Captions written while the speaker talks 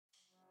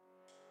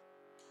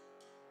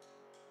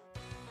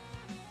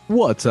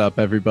What's up,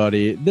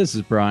 everybody? This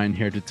is Brian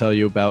here to tell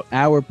you about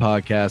our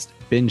podcast,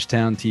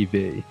 Bingetown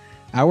TV.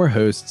 Our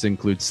hosts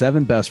include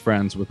 7 best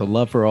friends with a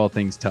love for all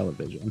things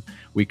television.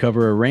 We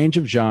cover a range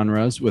of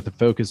genres with a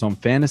focus on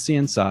fantasy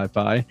and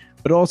sci-fi,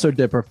 but also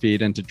dip our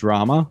feet into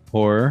drama,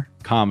 horror,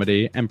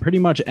 comedy, and pretty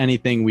much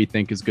anything we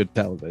think is good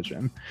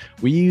television.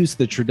 We use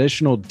the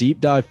traditional deep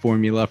dive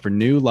formula for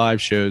new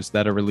live shows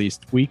that are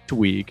released week to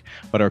week,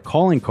 but our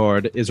calling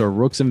card is our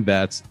Rooks and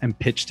Vets and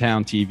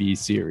Pitchtown TV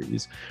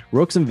series.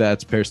 Rooks and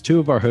Vets pairs 2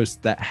 of our hosts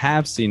that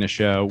have seen a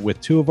show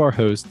with 2 of our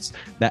hosts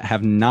that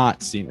have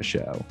not seen a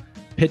show.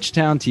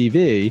 Pitchtown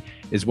TV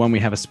is when we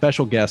have a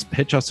special guest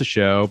pitch us a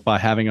show by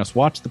having us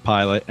watch the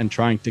pilot and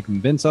trying to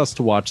convince us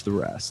to watch the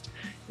rest.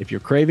 If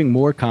you're craving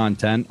more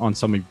content on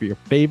some of your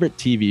favorite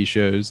TV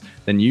shows,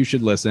 then you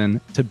should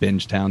listen to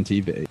Bingetown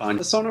TV. Find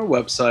us on our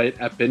website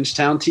at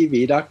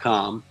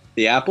bingetowntv.com,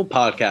 the Apple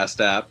Podcast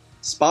app,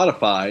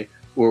 Spotify,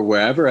 or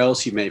wherever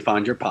else you may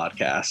find your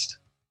podcast.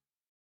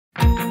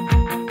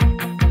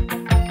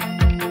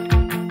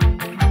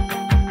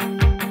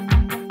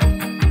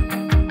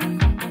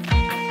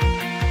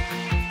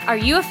 Are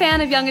you a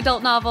fan of young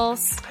adult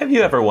novels? Have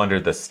you ever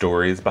wondered the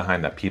stories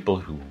behind the people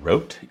who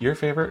wrote your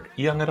favorite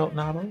young adult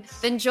novels?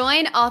 Then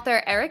join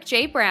author Eric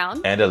J.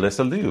 Brown and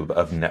Alyssa Lube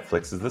of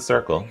Netflix's The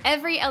Circle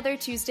every other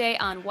Tuesday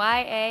on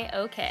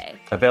YAOK.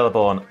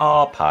 Available on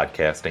all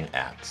podcasting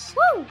apps.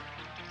 Woo!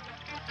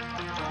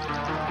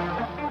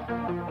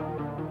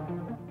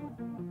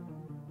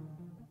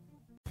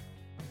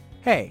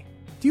 Hey,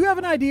 do you have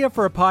an idea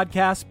for a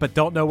podcast but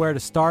don't know where to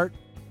start?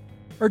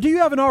 Or do you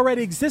have an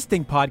already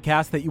existing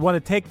podcast that you want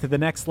to take to the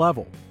next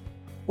level?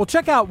 Well,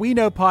 check out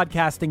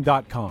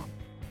WeKnowPodcasting.com.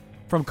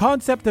 From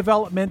concept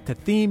development to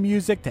theme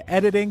music to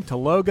editing to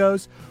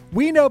logos,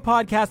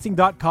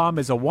 WeKnowPodcasting.com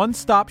is a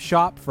one-stop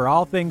shop for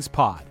all things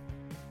pod.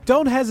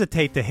 Don't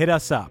hesitate to hit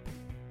us up.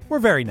 We're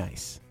very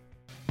nice.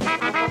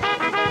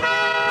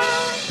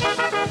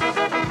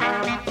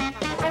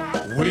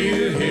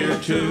 We're here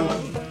to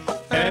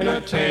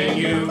entertain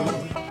you.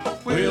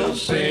 We'll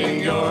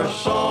sing your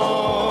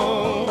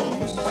songs.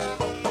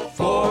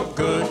 For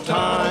good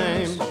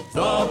times,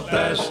 the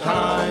best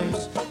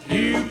times,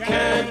 you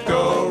can't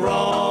go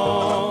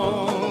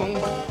wrong.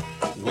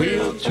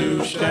 We'll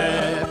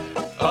two-step,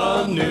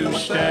 a new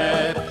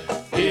step,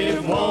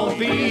 it won't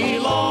be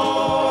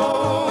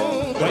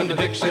long. When the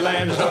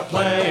Dixieland start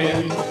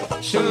playing,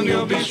 soon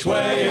you'll be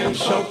swaying,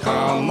 so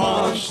come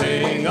on,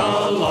 sing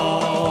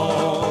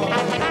along.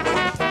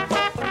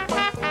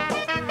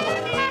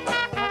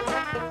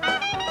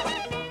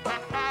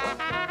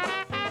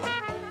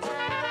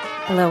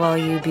 Hello, all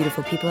you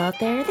beautiful people out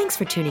there. Thanks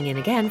for tuning in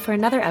again for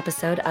another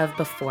episode of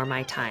Before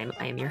My Time.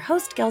 I am your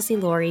host, Kelsey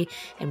Laurie,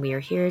 and we are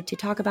here to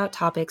talk about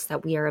topics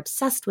that we are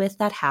obsessed with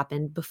that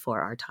happened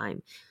before our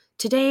time.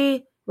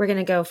 Today, we're going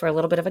to go for a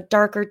little bit of a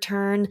darker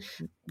turn.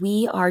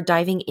 We are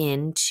diving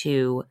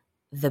into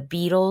the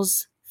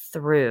Beatles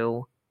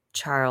through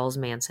Charles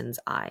Manson's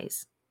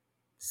eyes.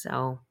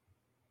 So,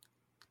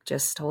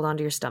 just hold on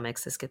to your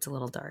stomachs. This gets a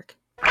little dark.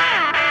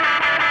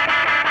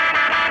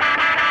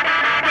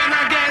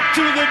 To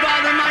the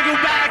bottom, I go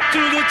back to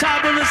the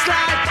top of the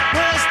slide.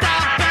 Where I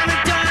stop and I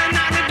turn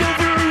and I go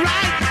for a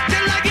ride.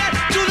 Till I get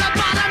to the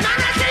bottom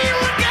and I see you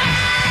again.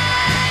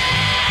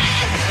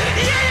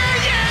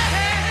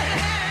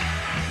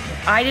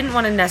 Yeah. I didn't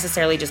want to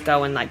necessarily just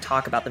go and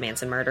talk about the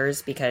Manson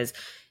murders because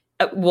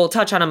we'll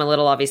touch on them a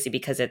little, obviously,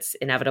 because it's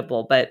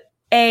inevitable. But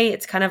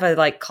it's kind of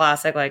a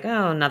classic,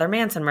 another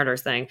Manson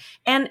murders thing.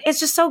 And it's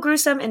just so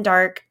gruesome and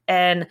dark.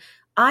 And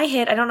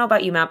I don't know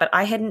about you, Matt, but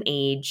I hit an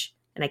age,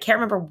 and I can't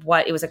remember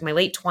what, it was my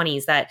late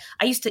 20s, that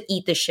I used to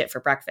eat this shit for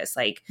breakfast.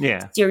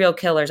 Serial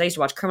killers. I used to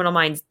watch Criminal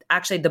Minds.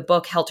 Actually, the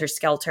book Helter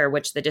Skelter,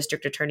 which the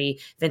district attorney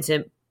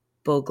Vincent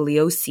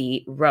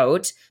Bugliosi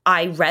wrote,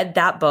 I read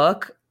that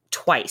book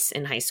twice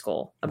in high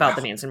school about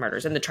the Manson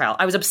murders and the trial.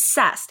 I was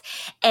obsessed.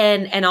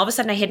 And all of a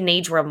sudden I hit an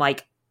age where I'm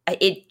like,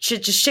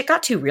 shit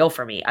got too real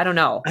for me. I don't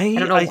know. I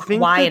don't know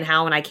why and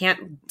how, and I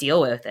can't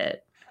deal with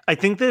it. I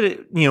think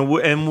that,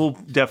 and we'll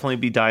definitely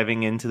be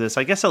diving into this,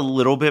 I guess, a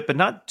little bit, but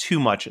not too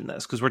much in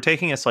this, because we're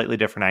taking a slightly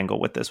different angle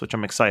with this, which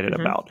I'm excited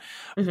about.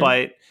 Mm-hmm.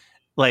 But,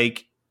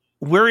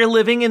 we're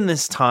living in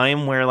this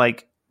time where,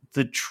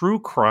 the true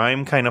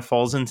crime kind of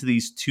falls into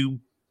these 2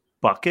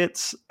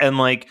 buckets. And,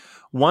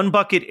 one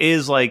bucket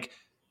is,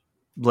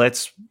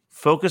 let's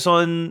focus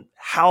on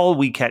how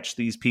we catch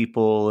these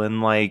people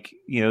and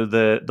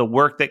the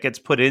work that gets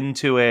put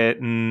into it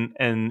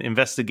and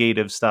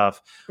investigative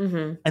stuff.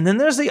 Mm-hmm. And then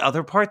there's the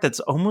other part that's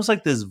almost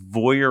like this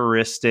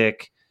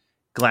voyeuristic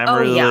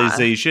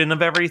glamorization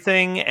of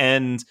everything.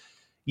 And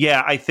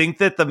I think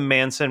that the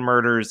Manson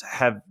murders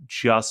have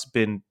just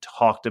been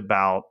talked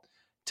about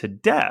to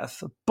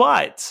death.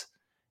 But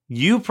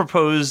you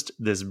proposed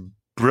this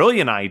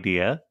brilliant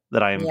idea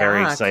that I am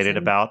very excited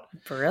about.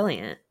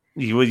 Brilliant.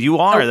 You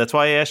are. That's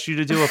why I asked you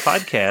to do a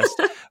podcast.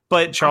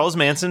 But Charles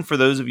Manson, for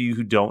those of you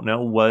who don't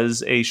know,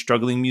 was a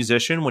struggling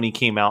musician when he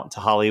came out to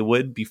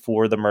Hollywood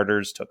before the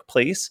murders took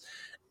place.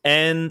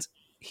 And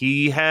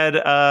he had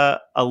a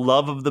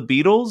love of the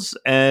Beatles,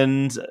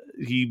 and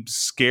he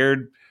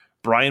scared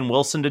Brian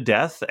Wilson to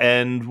death.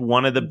 And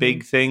one of the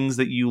big things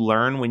that you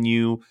learn when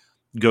you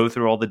go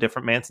through all the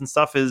different Manson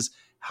stuff is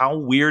how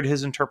weird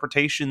his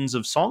interpretations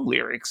of song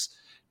lyrics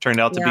turned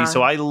out to be.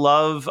 So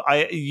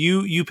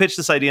you pitched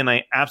this idea, and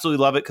I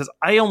absolutely love it, because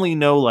I only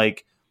know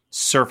like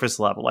surface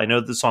level. I know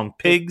the song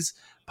Pigs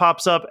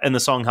pops up and the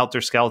song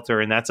Helter Skelter,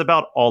 and that's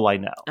about all I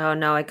know. Oh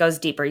no, it goes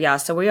deeper. Yeah.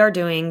 So we are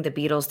doing the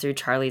Beatles through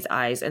Charlie's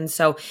eyes. And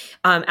so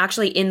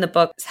actually in the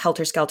book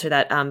Helter Skelter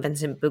that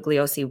Vincent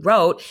Bugliosi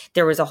wrote,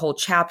 there was a whole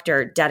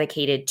chapter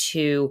dedicated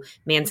to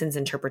Manson's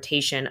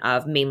interpretation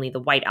of mainly the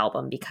White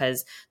Album,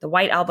 because the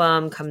White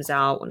Album comes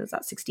out, when is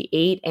that,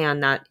 68?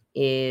 And that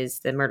is,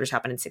 the murders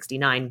happened in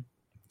 69.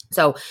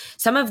 So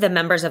some of the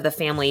members of the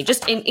family,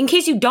 just in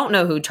case you don't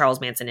know who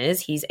Charles Manson is,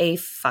 he's a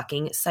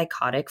fucking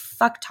psychotic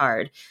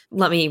fucktard.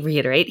 Let me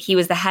reiterate. He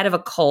was the head of a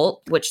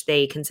cult, which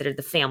they considered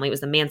the family. It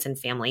was the Manson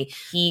family.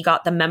 He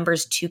got the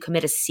members to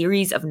commit a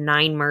series of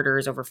 9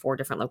 murders over 4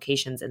 different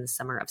locations in the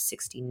summer of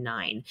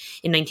 69. In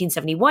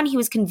 1971, he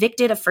was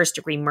convicted of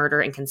first-degree murder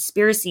and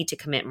conspiracy to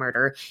commit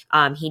murder.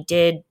 He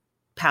did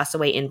pass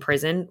away in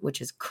prison, which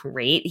is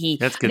great. He,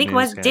 I think,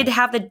 did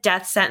have the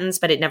death sentence,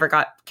 but it never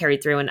got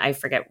carried through, and I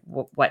forget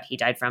what he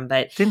died from.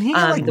 But didn't he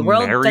the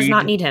world does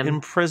not need him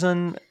in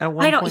prison at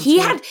one point? He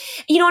had,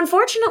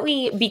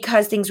 unfortunately,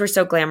 because things were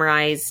so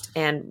glamorized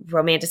and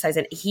romanticized,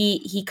 and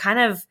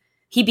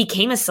he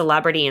became a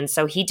celebrity, and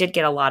so he did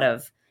get a lot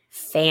of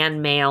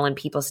fan mail, and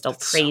people still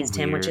praised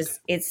him, which is,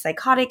 it's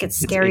psychotic, it's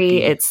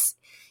scary, it's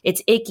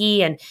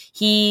icky. And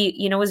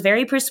he, was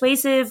very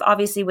persuasive,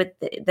 obviously, with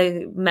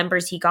the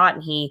members he got.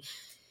 And he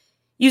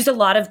used a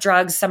lot of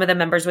drugs. Some of the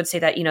members would say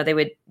that, they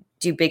would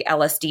do big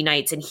LSD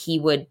nights and he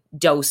would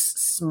dose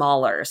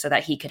smaller so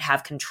that he could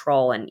have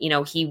control. And,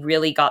 he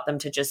really got them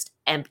to just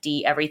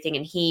empty everything.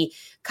 And he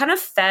kind of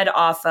fed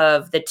off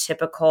of the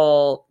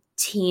typical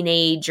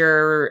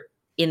teenager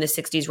in the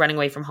 60s running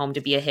away from home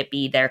to be a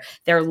hippie.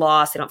 They're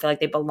lost. They don't feel like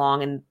they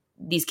belong. And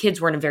these kids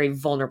were in a very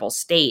vulnerable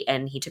state,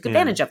 and he took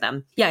advantage of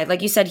them. Yeah,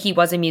 like you said, he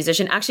was a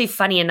musician. Actually,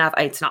 funny enough,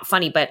 it's not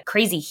funny, but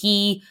crazy.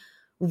 He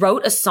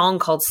wrote a song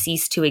called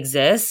Cease to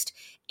Exist,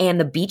 and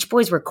the Beach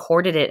Boys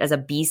recorded it as a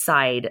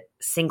B-side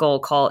single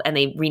called, and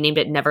they renamed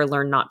it Never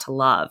Learn Not to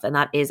Love. And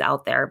that is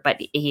out there, but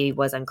he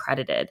was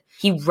uncredited.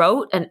 He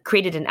wrote and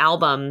created an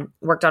album,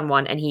 worked on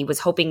one, and he was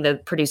hoping the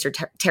producer,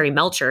 Terry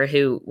Melcher,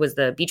 who was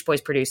the Beach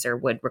Boys producer,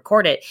 would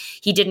record it.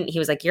 He didn't. He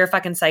was like, "You're a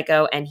fucking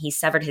psycho." And he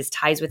severed his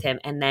ties with him.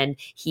 And then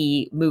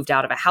he moved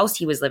out of a house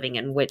he was living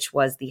in, which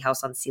was the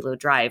house on CeeLo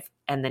Drive.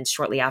 And then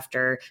shortly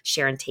after,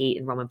 Sharon Tate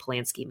and Roman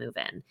Polanski move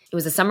in. It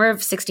was the summer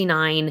of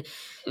 69.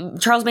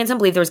 Charles Manson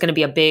believed there was going to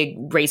be a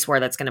big race war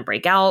that's going to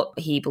break out.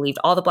 He believed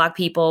all the black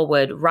people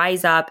would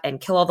rise up and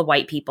kill all the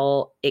white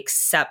people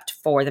except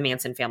for the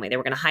Manson family. They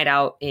were going to hide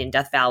out in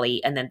Death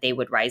Valley, and then they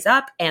would rise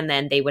up, and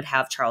then they would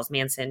have Charles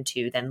Manson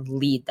to then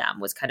lead them,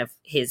 was kind of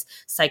his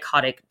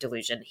psychotic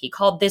delusion. He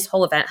called this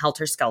whole event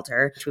Helter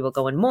Skelter, which we will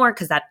go in more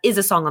because that is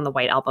a song on the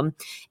White Album.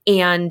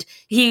 And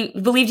he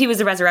believed he was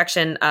the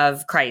resurrection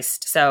of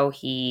Christ. So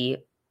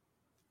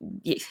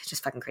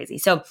just fucking crazy.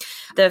 So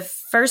the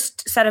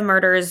first set of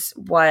murders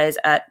was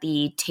at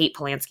the Tate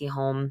Polanski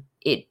home.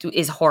 It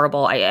is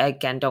horrible. I,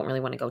 again, don't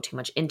really want to go too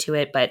much into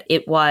it, but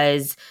it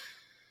was,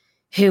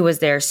 who was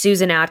there?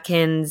 Susan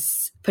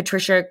Atkins,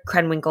 Patricia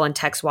Krenwinkel, and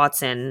Tex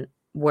Watson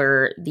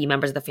were the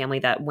members of the family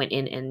that went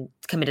in and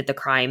committed the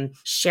crime.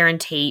 Sharon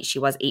Tate, she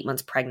was 8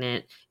 months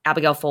pregnant.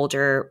 Abigail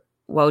Folger,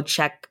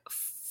 Wojciech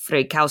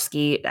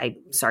Frykowski, I'm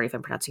sorry if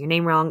I'm pronouncing your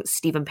name wrong,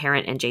 Stephen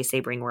Parent, and Jay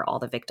Sabring were all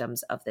the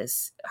victims of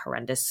this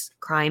horrendous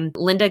crime.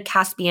 Linda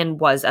Caspian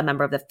was a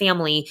member of the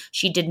family.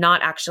 She did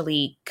not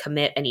actually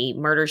commit any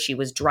murder. She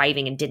was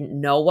driving and didn't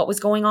know what was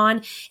going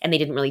on, and they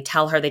didn't really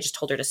tell her. They just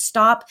told her to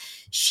stop.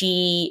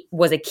 She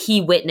was a key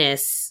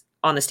witness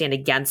on the stand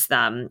against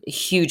them, a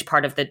huge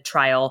part of the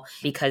trial,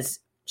 because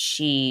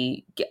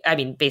she,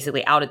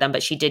 basically outed them,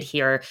 but she did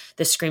hear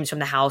the screams from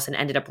the house and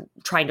ended up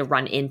trying to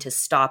run in to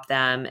stop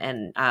them.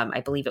 And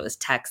I believe it was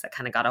Tex that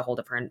kind of got a hold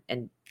of her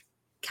and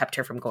kept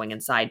her from going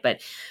inside.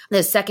 But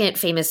the second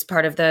famous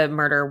part of the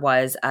murder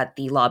was at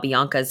the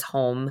LaBianca's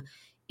home.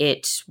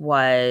 It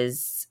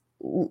was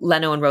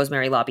Leno and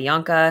Rosemary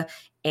LaBianca,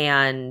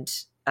 and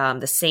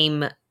the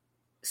same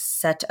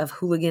set of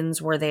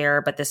hooligans were there,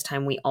 but this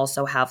time we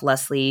also have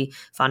Leslie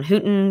Van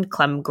Houten,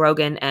 Clem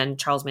Grogan, and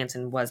Charles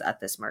Manson was at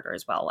this murder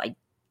as well. I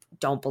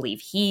don't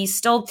believe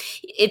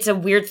it's a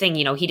weird thing,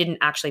 he didn't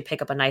actually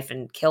pick up a knife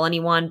and kill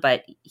anyone,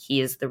 but he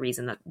is the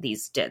reason that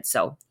these did.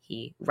 So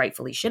he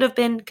rightfully should have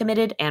been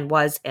committed and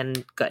was,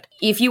 and good.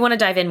 If you want to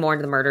dive in more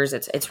into the murders,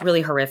 it's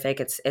really horrific.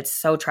 It's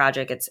so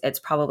tragic. It's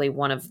probably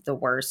one of the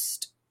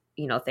worst,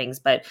 things,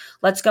 but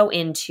let's go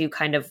into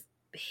kind of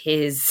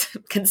his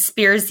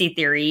conspiracy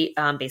theory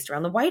based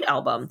around the White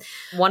Album.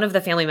 One of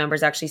the family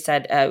members actually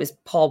said, it was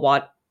Paul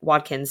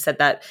Watkins said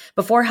that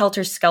before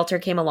Helter Skelter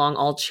came along,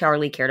 all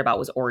Charlie cared about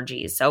was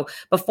orgies. So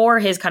before,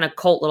 his kind of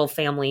cult little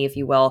family, if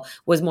you will,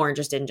 was more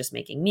interested in just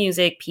making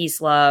music,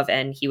 peace, love,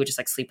 and he would just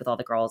like sleep with all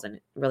the girls, and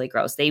really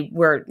gross. They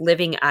were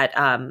living at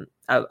an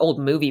old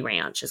movie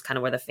ranch, is kind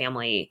of where the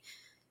family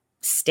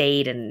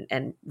stayed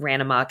and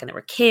ran amok, and there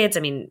were kids. I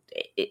mean,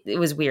 it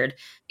was weird.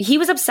 He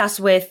was obsessed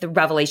with the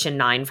Revelation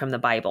 9 from the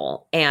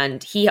Bible,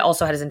 and he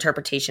also had his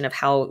interpretation of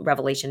how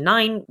Revelation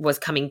 9 was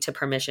coming to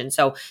permission.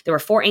 So there were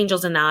 4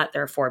 angels in that.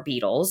 There are 4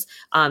 beetles.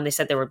 They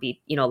said there would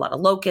be, a lot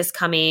of locusts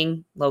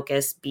coming,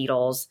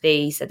 beetles.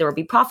 They said there would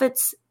be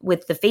prophets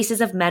with the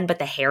faces of men, but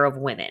the hair of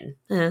women.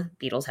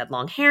 Beetles had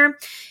long hair,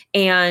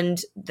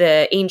 and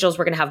the angels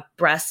were going to have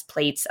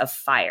breastplates of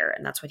fire.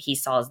 And that's what he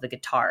saw as the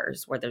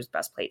guitars, where there's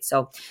breastplates.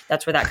 So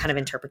that's where that kind of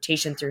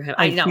interpretation through him.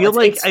 I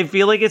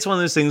feel like it's one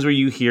of those things where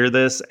you hear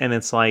this and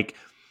it's like,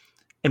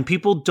 and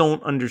people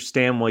don't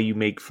understand why you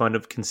make fun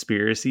of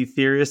conspiracy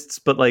theorists,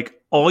 but like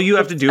all you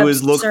have to do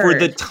is look for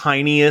the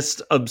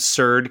tiniest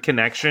absurd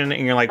connection,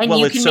 and you're like,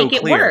 well, it's so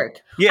clear.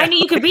 Work. Yeah, I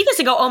mean, you could read this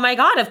and go, oh my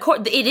God, of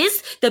course it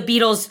is. The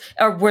Beatles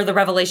were the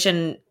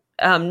Revelation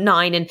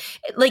 9, and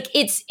like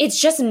it's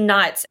just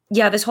nuts.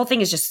 Yeah, this whole thing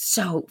is just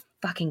so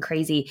fucking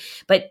crazy.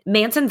 But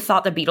Manson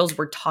thought the Beatles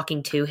were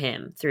talking to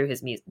him through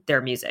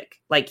their music.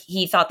 Like,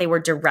 he thought they were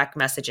direct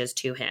messages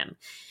to him.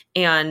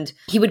 And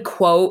he would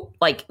quote,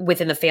 like,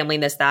 within the family,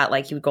 this, that,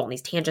 like, he would go on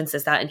these tangents,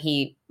 this, that, and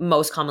he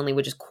most commonly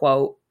would just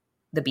quote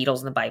the Beatles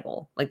and the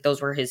Bible. Like,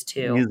 those were his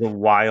two. He's a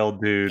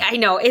wild dude. I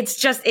know. It's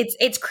just,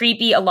 it's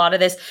creepy, a lot of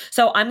this.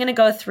 So I'm going to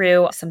go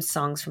through some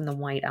songs from the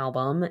White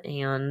Album,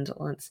 and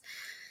let's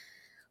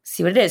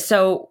see what it is.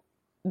 So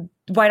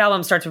White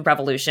Album starts with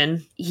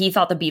Revolution. He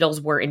thought the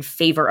Beatles were in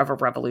favor of a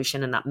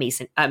revolution, and that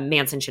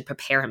Manson should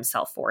prepare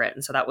himself for it.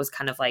 And so that was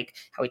kind of like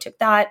how he took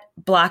that.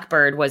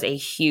 Blackbird was a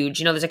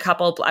huge, there's a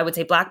couple, I would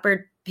say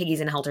Blackbird,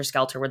 Piggies, and Helter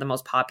Skelter were the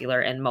most popular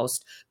and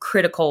most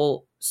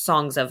critical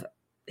songs of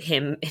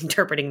him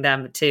interpreting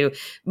them to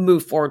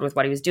move forward with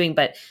what he was doing.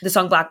 But the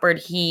song Blackbird,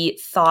 he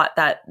thought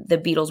that the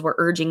Beatles were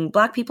urging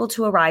Black people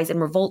to arise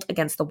and revolt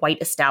against the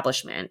white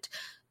establishment.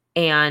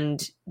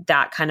 And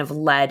that kind of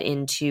led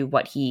into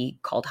what he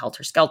called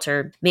Helter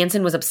Skelter.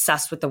 Manson was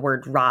obsessed with the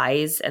word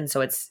rise. And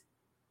so it's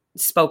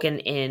spoken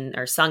in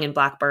or sung in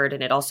Blackbird.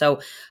 And it also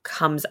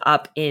comes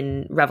up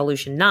in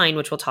Revolution 9,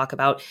 which we'll talk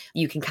about.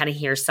 You can kind of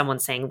hear someone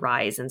saying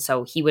rise. And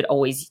so he would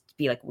always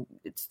be like,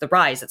 it's the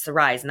rise, it's the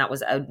rise. And that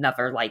was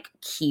another like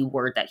key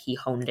word that he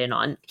honed in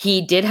on. He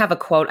did have a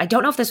quote. I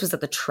don't know if this was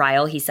at the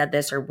trial he said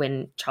this or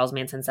when Charles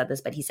Manson said this,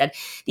 but he said,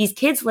 "These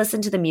kids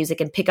listen to the music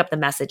and pick up the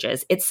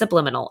messages. It's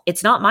subliminal.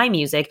 It's not my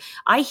music.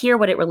 I hear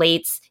what it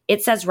relates.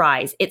 It says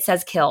rise. It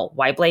says kill.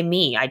 Why blame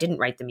me? I didn't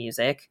write the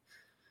music."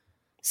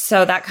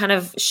 So that kind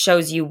of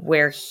shows you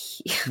where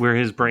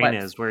his brain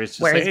is, where it's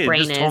just where like, his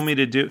brain it just is. told me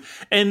to do,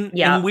 and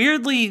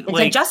weirdly, it's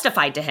like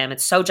justified to him.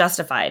 It's so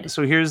justified.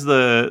 So here's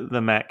the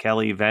Matt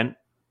Kelly event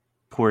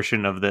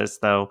portion of this,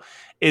 though,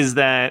 is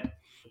that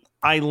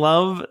I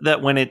love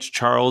that when it's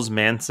Charles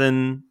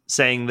Manson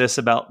saying this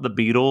about the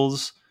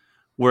Beatles,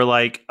 we're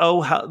like,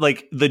 oh, how,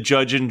 like the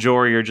judge and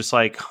jury are just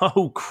like,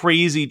 oh,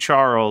 crazy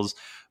Charles.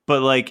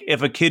 But like,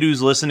 if a kid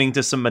who's listening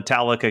to some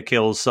Metallica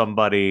kills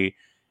somebody,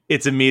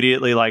 it's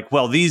immediately like,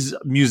 well, these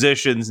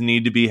musicians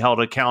need to be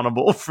held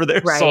accountable for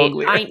their song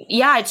lyrics.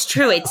 Yeah, it's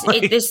true.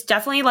 This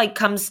definitely like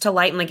comes to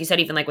light. And like you said,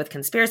 even like with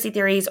conspiracy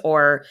theories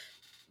or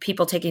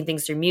people taking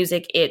things through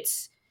music,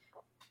 it's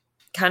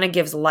kind of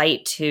gives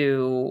light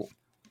to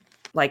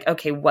like,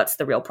 okay, what's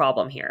the real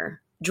problem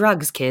here?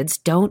 Drugs, kids,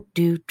 don't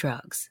do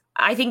drugs.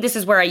 I think this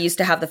is where I used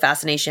to have the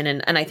fascination,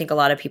 and I think a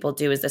lot of people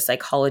do, is the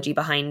psychology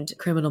behind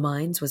Criminal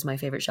Minds was my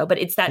favorite show. But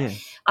it's that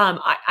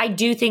I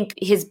do think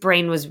his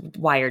brain was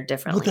wired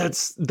differently. Well,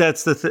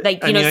 that's the thing.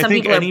 Like, some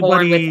people are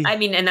born with,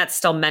 and that's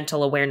still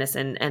mental awareness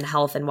and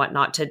health and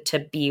whatnot to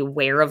be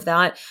aware of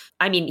that.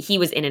 I mean, he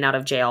was in and out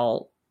of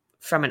jail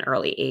from an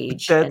early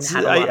age.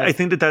 I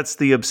think that's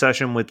the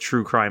obsession with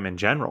true crime in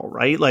general,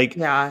 right? Like,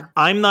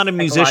 I'm not a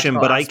musician,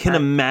 but I can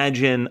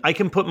imagine, I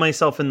can put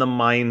myself in the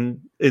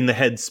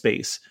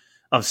headspace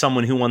of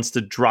someone who wants to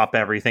drop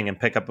everything and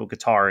pick up a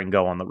guitar and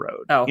go on the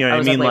road. Oh, you know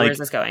what I mean? Like, where's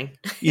this going?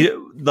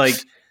 You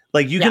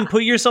can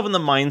put yourself in the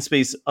mind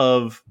space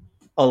of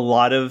a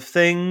lot of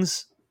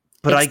things,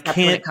 but I can't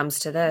when it comes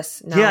to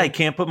this. No. Yeah, I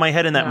can't put my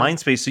head in that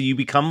mind space. So you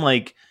become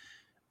like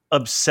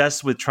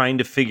obsessed with trying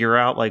to figure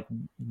out like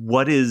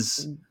what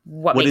is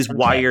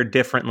wired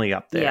differently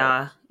up there.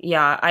 Yeah.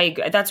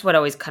 That's what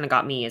always kind of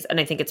got me and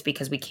I think it's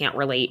because we can't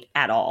relate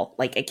at all.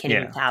 Like, I can't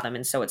even fathom.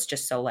 And so it's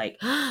just so like,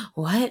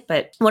 what?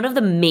 But one of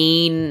the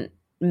main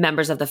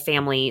members of the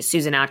family,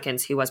 Susan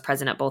Atkins, who was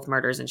present at both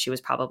murders, and she was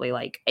probably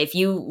like, if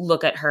you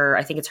look at her,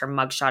 I think it's her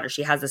mugshot, or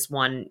she has this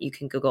one, you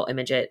can Google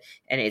image it,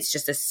 and it's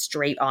just a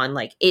straight on,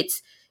 like,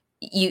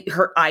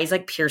 her eyes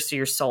like pierce through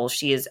your soul.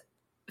 She is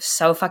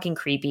so fucking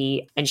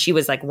creepy. And she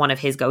was like one of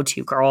his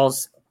go-to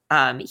girls.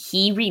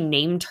 he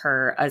renamed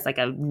her as like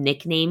a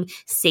nickname,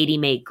 Sadie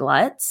Mae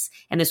Glutz.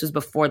 And this was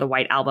before the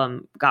White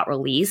Album got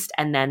released.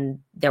 And then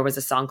there was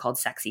a song called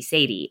Sexy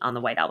Sadie on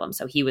the White Album.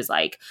 So he was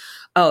like,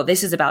 oh,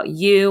 this is about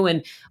you.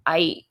 And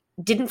I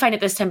didn't find it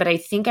this time, but I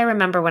think I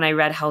remember when I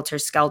read Helter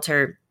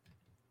Skelter,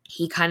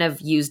 he kind of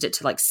used it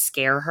to like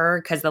scare her,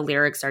 because the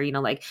lyrics are,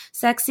 like,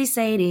 sexy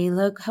Sadie,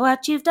 look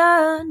what you've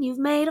done. You've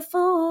made a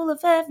fool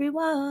of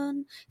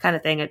everyone, kind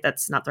of thing.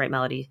 That's not the right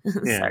melody.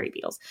 Yeah. Sorry,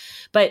 Beatles.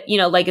 But,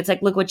 like, it's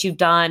like, look what you've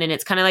done. And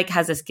it's kind of like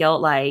has this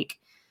guilt, like,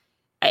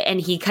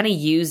 and he kind of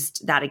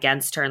used that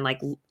against her. And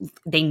like,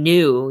 they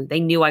knew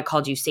I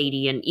called you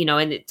Sadie. And,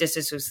 and it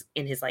just was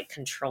in his like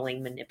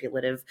controlling,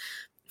 manipulative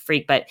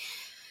freak. But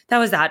that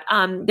was that.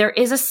 There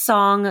is a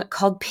song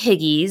called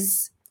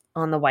Piggies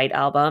on the White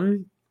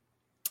Album.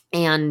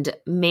 And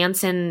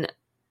Manson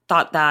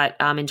thought that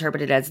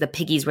interpreted as the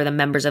piggies were the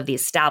members of the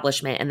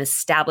establishment, and the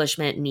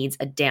establishment needs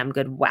a damn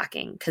good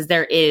whacking. Because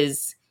there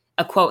is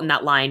a quote in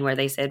that line where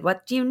they said,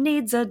 what you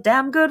need's a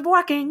damn good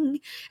whacking.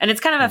 And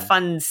it's kind of a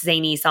fun,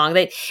 zany song.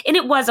 And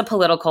it was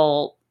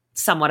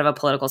somewhat of a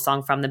political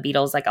song from the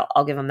Beatles. Like,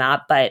 I'll give him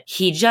that. But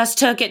he just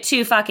took it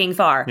too fucking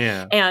far.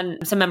 Yeah.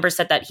 And some members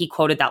said that he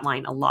quoted that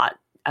line a lot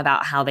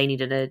about how they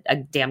needed a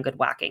damn good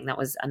whacking. That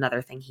was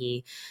another thing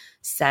he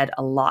said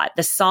a lot.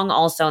 The song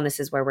also, and this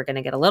is where we're going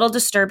to get a little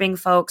disturbing,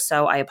 folks,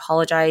 so I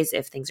apologize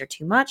if things are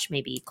too much.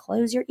 Maybe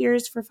close your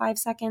ears for 5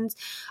 seconds.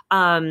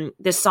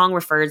 This song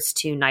refers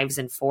to knives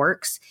and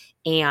forks,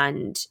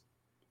 and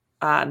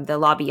the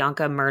La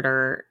Bianca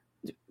murder.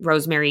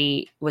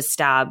 Rosemary was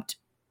stabbed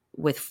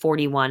with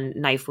 41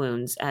 knife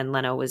wounds, and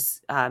Leno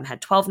was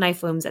had 12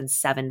 knife wounds and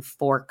 7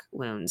 fork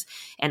wounds.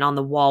 And on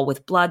the wall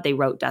with blood, they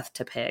wrote "Death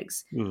to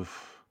Pigs."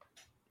 Oof.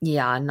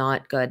 Yeah,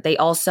 not good. They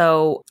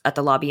also, at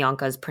the La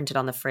Biancas, printed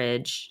on the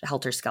fridge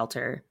Helter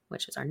Skelter,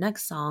 which is our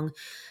next song.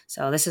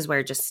 So this is where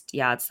it's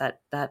that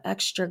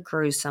extra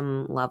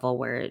gruesome level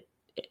where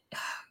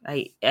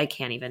I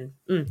can't even.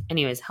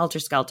 Anyways, Helter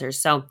Skelter.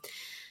 So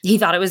he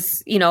thought it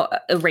was,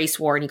 a race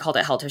war, and he called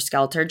it Helter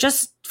Skelter.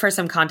 Just for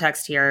some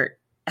context here,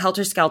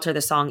 Helter Skelter,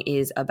 the song,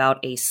 is about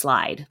a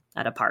slide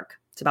at a park.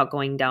 It's about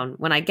going down.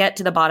 When I get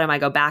to the bottom, I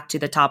go back to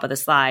the top of the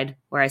slide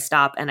where I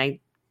stop and I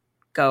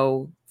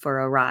go for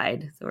a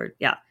ride. Or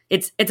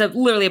it's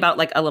literally about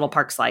like a little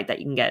park slide that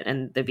you can get.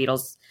 And the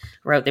Beatles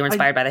wrote, they were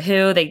inspired by the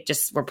Who. They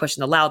just were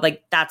pushing the loud.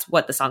 Like, that's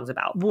what the song's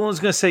about. Well, I was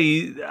going to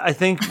say, I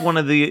think one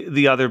of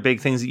the other big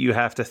things that you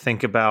have to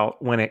think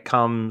about when it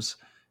comes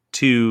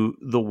to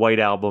the White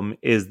Album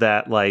is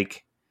that,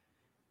 like,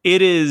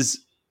 it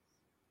is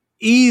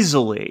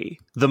easily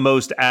the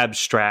most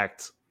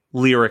abstract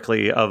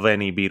lyrically of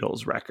any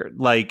Beatles record.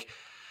 Like,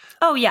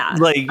 oh yeah,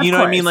 like, you know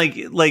what I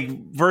mean? Like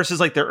versus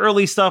like their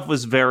early stuff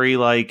was very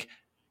like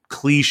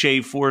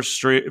cliche four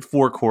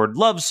chord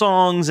love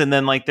songs, and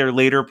then like their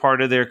later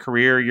part of their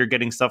career, you're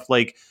getting stuff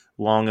like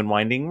Long and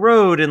Winding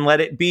Road and Let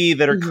It Be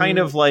that are kind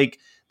of like,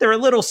 they're a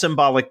little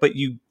symbolic, but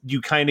you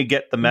kind of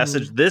get the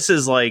message. This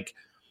is like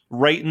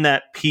right in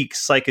that peak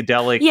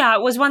psychedelic. Yeah,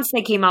 it was once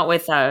they came out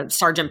with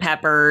Sgt.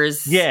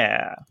 Pepper's.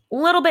 Yeah, a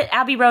little bit.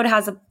 Abbey Road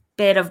has a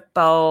bit of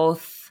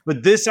both.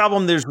 But this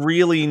album, there's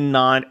really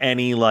not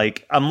any,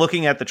 like, I'm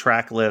looking at the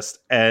track list,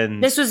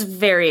 and this was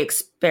very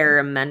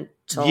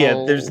experimental.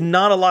 Yeah, there's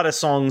not a lot of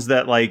songs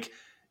that, like,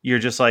 you're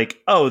just like,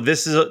 oh,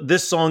 this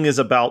song is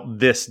about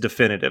this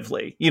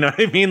definitively. You know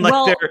what I mean? Like,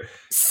 well,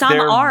 some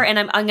are, and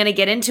I'm going to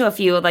get into a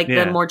few of like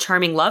the more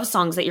charming love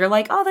songs that you're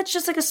like, oh, that's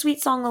just like a sweet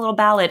song, a little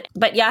ballad.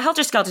 But yeah,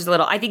 Helter Skelter's a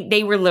little. I think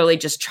they were literally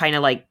just trying to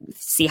like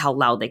see how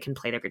loud they can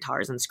play their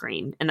guitars and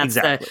scream, and that's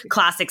the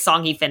classic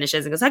song he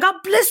finishes and goes, "I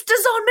got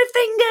blisters on my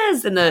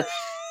fingers,"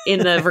 in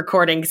the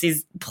recording, because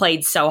he's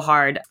played so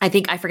hard. I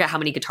forget how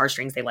many guitar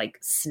strings they like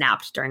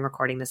snapped during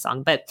recording this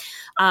song. But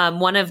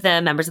one of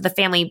the members of the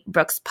family,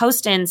 Brooks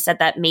Poston, said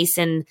that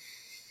Mason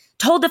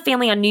told the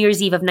family on New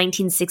Year's Eve of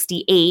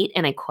 1968,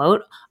 and I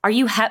quote, "Are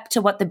you hep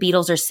to what the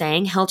Beatles are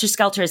saying? Helter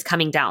Skelter is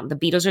coming down. The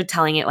Beatles are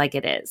telling it like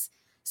it is."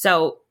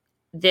 So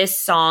this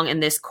song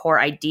and this core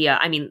idea,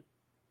 I mean,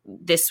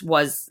 this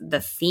was the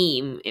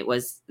theme. It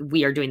was,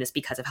 we are doing this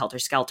because of Helter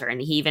Skelter.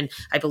 And he even,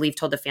 I believe,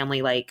 told the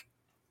family, like,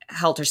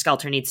 Helter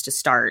Skelter needs to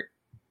start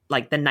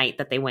like the night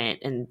that they went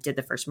and did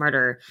the first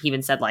murder. He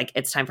even said, like,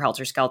 it's time for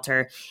Helter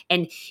Skelter.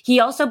 And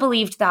he also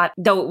believed that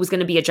though it was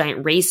going to be a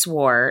giant race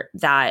war,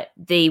 that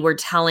they were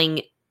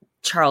telling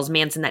Charles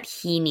Manson that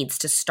he needs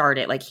to start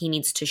it. Like, he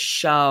needs to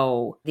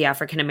show the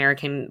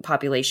African-American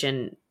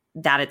population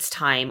that it's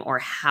time, or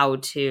how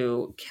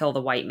to kill the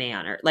white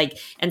man, or like,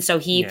 and so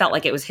he felt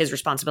like it was his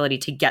responsibility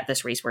to get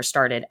this race war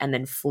started and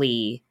then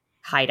flee,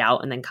 hide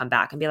out, and then come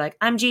back and be like,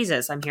 I'm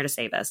Jesus, I'm here to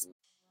save us.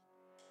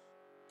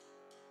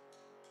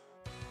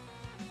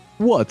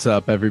 What's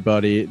up,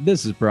 everybody?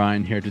 This is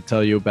Brian here to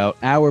tell you about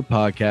our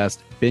podcast,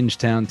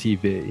 Bingetown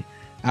TV.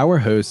 Our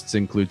hosts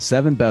include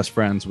 7 best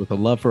friends with a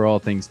love for all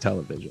things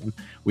television.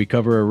 We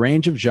cover a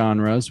range of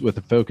genres with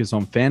a focus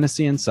on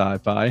fantasy and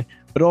sci-fi.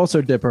 but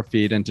also dip our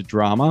feet into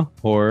drama,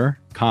 horror,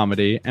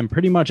 comedy, and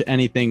pretty much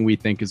anything we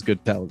think is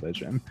good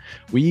television.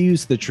 We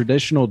use the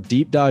traditional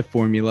deep dive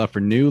formula for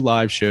new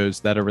live shows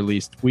that are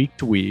released week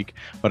to week,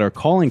 but our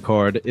calling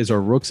card is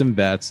our Rooks and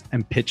Vets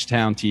and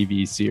Pitchtown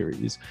TV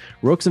series.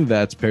 Rooks and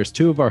Vets pairs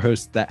two of our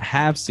hosts that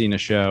have seen a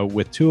show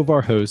with two of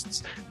our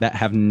hosts that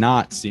have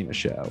not seen a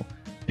show.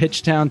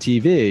 Pitchtown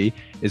TV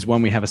is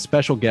when we have a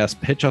special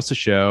guest pitch us a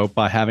show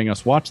by having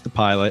us watch the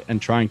pilot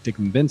and trying to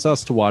convince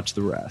us to watch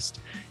the rest.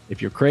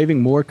 If you're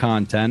craving more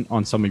content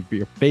on some of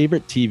your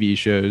favorite TV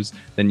shows,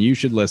 then you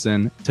should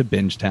listen to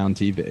Bingetown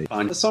TV.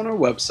 Find us on our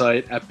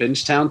website at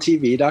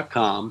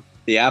bingetowntv.com,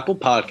 the Apple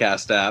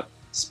Podcast app,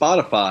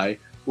 Spotify,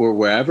 or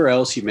wherever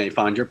else you may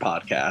find your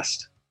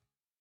podcast.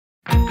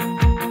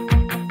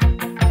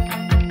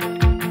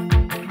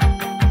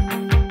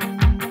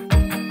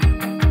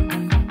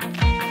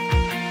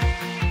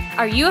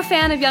 Are you a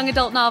fan of young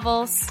adult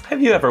novels?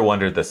 Have you ever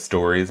wondered the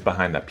stories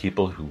behind the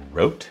people who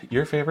wrote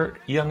your favorite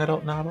young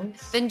adult novels?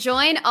 Then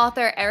join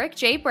author Eric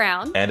J.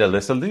 Brown And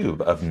Alyssa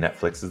Lube of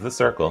Netflix's The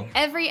Circle.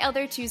 every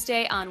other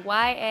Tuesday on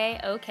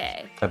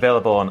YAOK.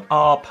 Available on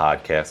all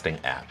podcasting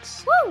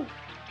apps. Woo!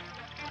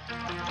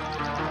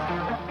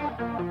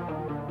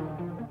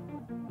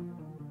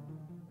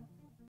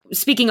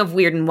 Speaking of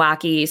weird and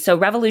wacky, so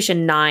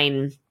Revolution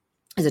 9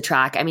 is a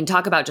track. I mean,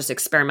 talk about just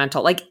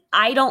experimental. Like,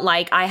 I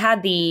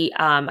had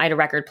a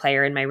record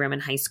player in my room in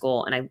high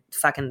school, and I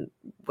fucking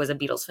was a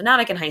Beatles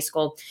fanatic in high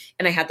school,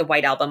 and I had the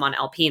White Album on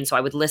LP, and so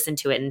I would listen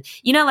to it. And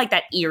you know, like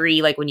that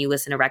eerie, like when you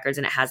listen to records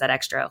and it has that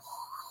extra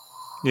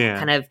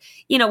kind of,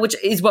 you know, which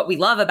is what we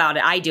love about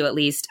it. I do, at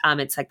least.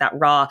 It's like that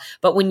raw.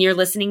 But when you're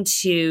listening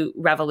to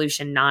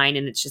Revolution 9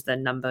 and it's just the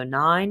number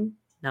nine.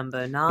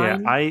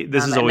 Yeah,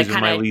 this has always been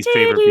my kinda least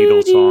favorite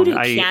Beatles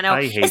song. Piano.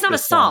 I hate it's not a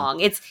this song.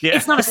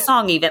 It's not a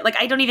song even. Like,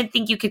 I don't even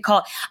think you could call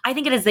it. I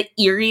think it is the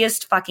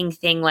eeriest fucking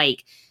thing.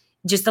 Like,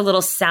 just the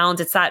little sounds.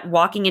 It's that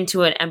walking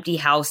into an empty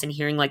house and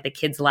hearing like the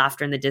kids'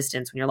 laughter in the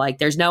distance when you're like,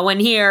 there's no one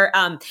here.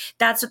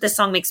 That's what this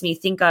song makes me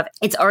think of.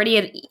 It's already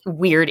a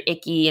weird,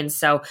 icky, and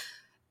so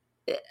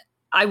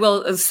I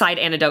will side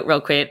anecdote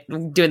real quick,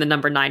 doing the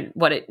number 9,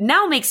 what it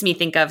now makes me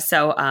think of.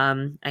 So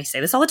I say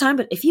this all the time,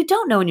 but if you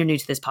don't know and you're new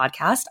to this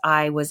podcast,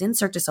 I was in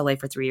Cirque du Soleil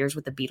for 3 years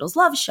with the Beatles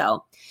Love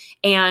Show.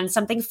 And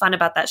something fun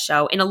about that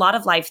show, in a lot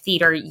of live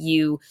theater,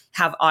 you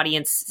have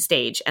audience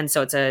stage. And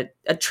so it's a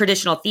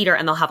traditional theater,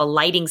 and they'll have a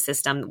lighting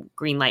system,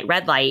 green light,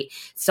 red light.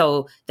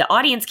 So the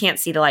audience can't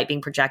see the light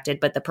being projected,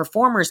 but the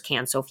performers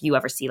can. So if you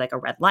ever see like a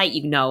red light,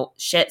 you know,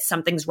 shit,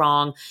 something's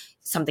wrong,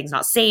 something's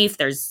not safe,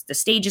 the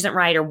stage isn't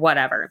right or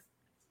whatever.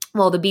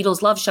 Well, the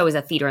Beatles Love Show is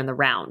a theater in the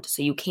round,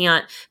 so you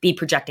can't be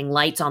projecting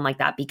lights on like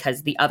that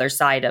because the other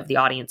side of the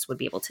audience would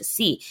be able to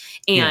see.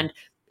 And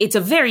it's a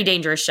very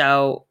dangerous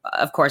show,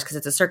 of course, because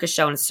it's a circus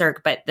show and it's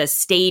Cirque, but the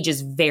stage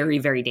is very,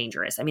 very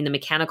dangerous. I mean, the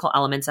mechanical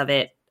elements of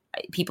it,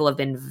 people have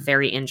been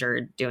very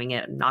injured doing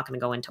it. I'm not going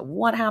to go into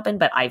what happened,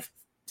 but I've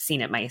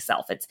seen it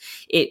myself.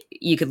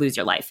 You could lose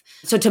your life.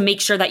 So to make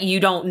sure that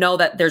you don't know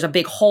that there's a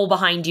big hole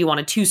behind you on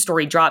a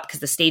 2-story drop, because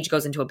the stage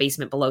goes into a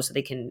basement below so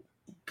they can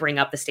bring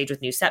up the stage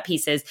with new set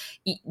pieces.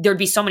 There'd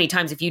be so many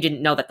times if you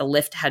didn't know that the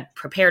lift had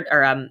prepared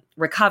or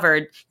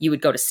recovered, you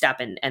would go to step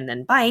and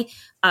then bye.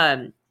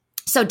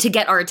 So to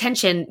get our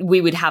attention,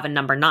 we would have a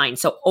number 9.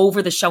 So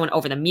over the show and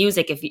over the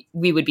music, if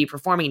we would be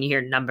performing and you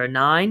hear number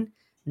 9,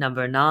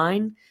 number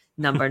 9,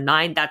 number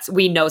 9,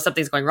 we know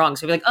something's going wrong.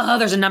 So we'd be like, oh,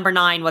 there's a number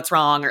 9, what's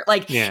wrong? Or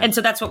like, and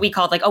so that's what we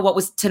called like, oh, what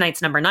was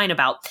tonight's number 9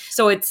 about?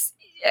 So it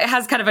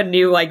has kind of a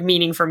new like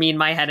meaning for me in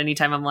my head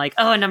anytime I'm like,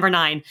 oh, a number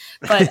 9.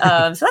 But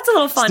so that's a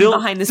little fun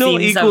behind the still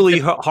scenes. Still equally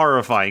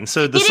horrifying.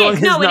 So the song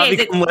has not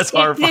become less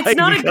horrifying.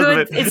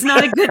 It's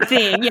not a good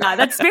thing. Yeah,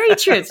 that's very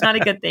true. It's not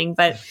a good thing.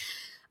 But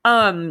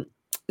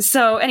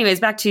so anyways,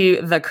 back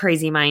to the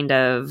crazy mind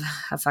of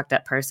a fucked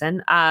up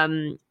person.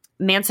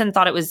 Manson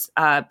thought it was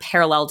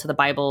parallel to the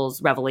Bible's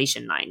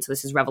Revelation 9. So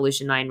this is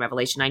Revolution 9,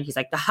 Revelation 9. He's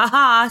like,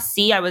 ha,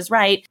 see, I was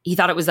right. He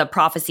thought it was a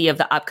prophecy of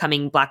the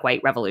upcoming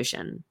black-white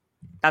revolution.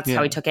 That's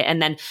how he took it.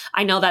 And then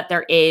I know that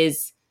there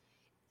is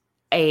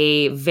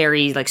a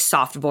very like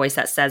soft voice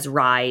that says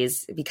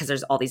rise, because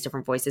there's all these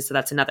different voices. So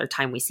that's another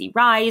time we see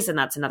rise. And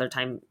that's another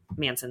time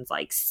Manson's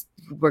like,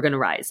 we're going to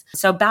rise.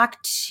 So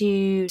back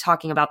to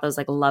talking about those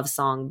like love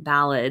song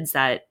ballads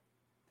that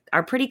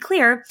are pretty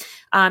clear.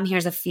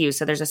 Here's a few.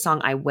 So there's a song,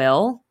 I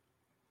Will.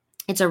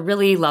 It's a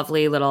really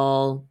lovely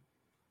little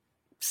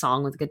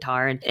song with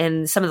guitar.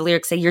 And some of the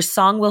lyrics say, your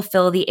song will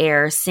fill the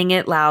air, sing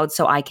it loud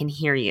so I can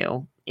hear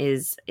you,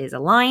 is a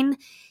line.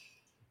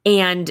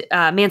 And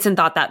Manson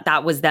thought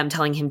that was them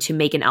telling him to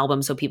make an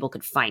album so people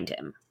could find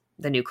him,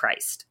 the new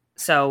Christ.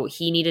 So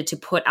he needed to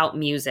put out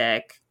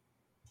music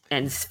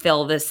and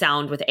fill the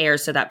sound with air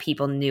so that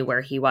people knew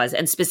where he was.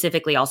 And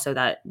specifically also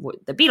that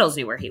the Beatles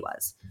knew where he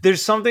was.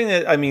 There's something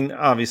that, I mean,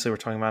 obviously we're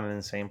talking about an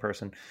insane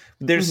person.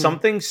 There's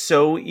something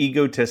so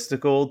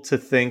egotistical to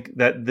think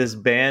that this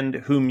band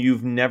whom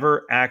you've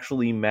never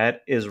actually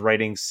met is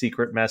writing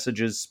secret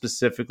messages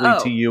specifically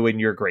to you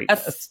and your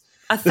greatness.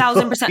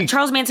 1,000%.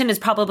 Charles Manson is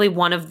probably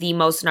one of the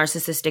most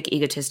narcissistic,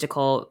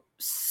 egotistical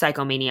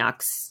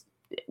psychomaniacs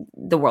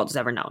the world has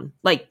ever known.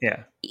 Like,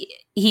 Yeah.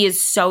 he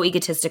is so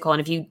egotistical.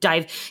 And if you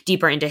dive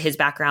deeper into his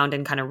background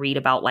and kind of read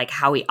about like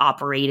how he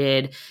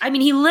operated, I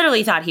mean, he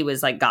literally thought he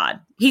was like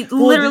God. He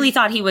literally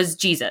thought he was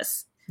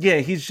Jesus. Yeah,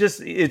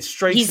 it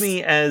strikes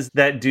me as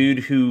that dude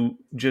who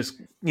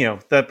just,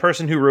 that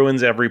person who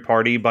ruins every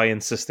party by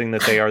insisting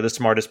that they are the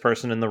smartest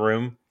person in the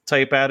room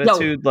type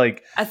attitude.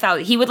 Like, I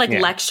thought he would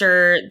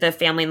lecture the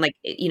family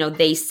and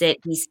they sit,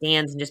 he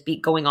stands and just be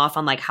going off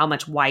on like how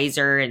much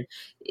wiser and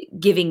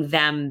giving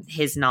them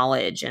his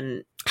knowledge.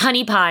 And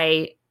Honey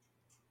Pie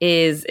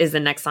is the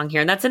next song here.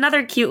 And that's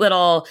another cute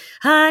little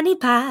honey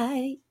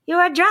pie. You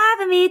are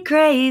driving me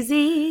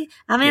crazy.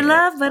 I'm in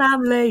love, but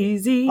I'm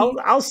lazy.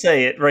 I'll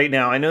say it right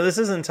now. I know this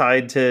isn't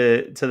tied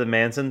to the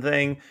Manson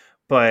thing,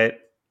 but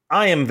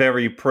I am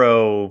very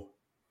pro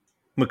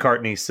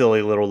McCartney's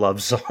silly little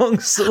love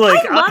songs.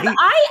 Like,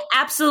 I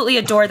absolutely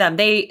adore them.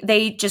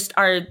 They just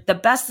are the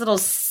best little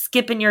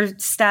skip in your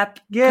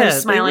step, put a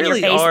smile on your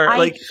face.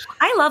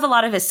 I love a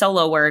lot of his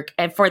solo work,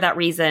 and for that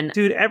reason,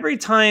 dude, every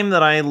time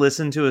that I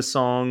listen to a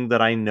song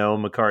that I know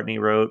McCartney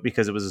wrote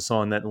because it was a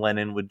song that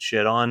Lennon would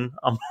shit on,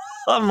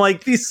 I'm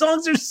like, these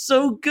songs are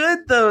so good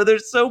though. They're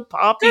so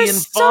poppy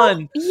and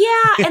fun.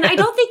 Yeah, and I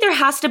don't think there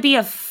has to be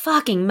a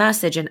fucking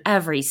message in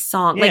every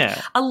song. Like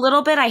a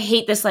little bit, I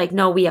hate this. Like,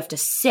 no, we have to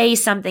say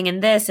something in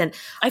this, and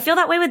I feel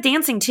that way with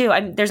dancing too.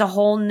 There's a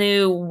whole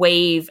new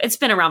wave. It's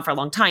been around for a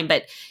long time,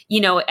 but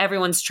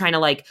everyone's trying to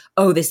like,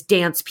 oh, this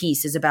dance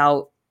piece is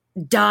about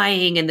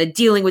dying and the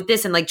dealing with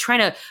this and like trying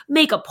to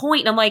make a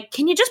point. And I'm like,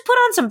 can you just put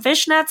on some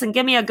fishnets and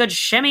give me a good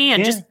shimmy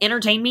and just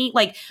entertain me?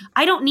 Like,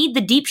 I don't need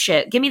the deep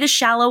shit. Give me the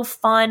shallow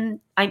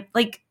fun. I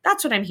like,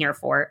 that's what I'm here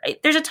for.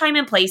 There's a time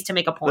and place to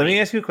make a point. Let me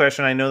ask you a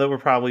question. I know that we're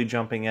probably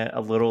jumping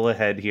a little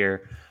ahead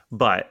here,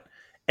 but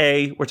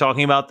we're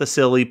talking about the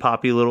silly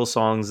poppy little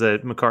songs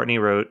that McCartney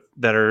wrote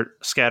that are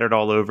scattered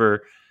all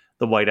over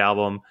the White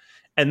Album.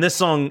 And this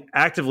song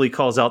actively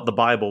calls out the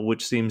Bible,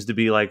 which seems to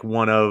be like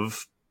one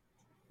of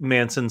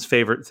Manson's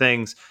favorite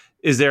things.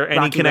 Is there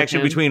any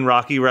connection between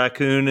Rocky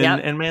Raccoon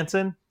and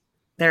Manson?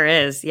 There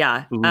is,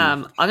 yeah.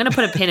 I'm going to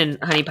put a pin in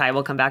Honey Pie.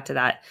 We'll come back to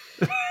that.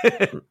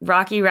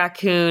 Rocky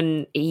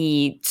Raccoon,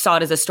 he saw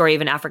it as a story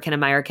of an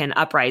African-American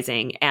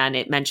uprising, and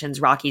it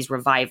mentions Rocky's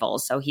revival.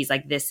 So he's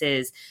like, this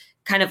is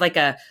kind of like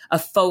a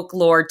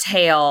folklore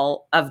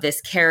tale of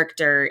this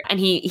character. And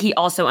he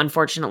also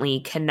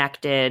unfortunately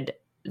connected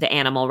the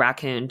animal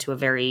raccoon to a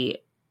very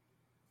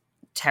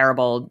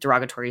terrible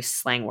derogatory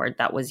slang word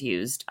that was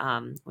used,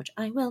 which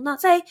I will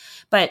not say.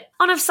 But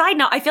on a side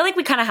note, I feel like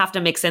we kind of have to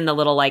mix in the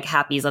little like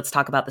happies. Let's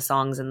talk about the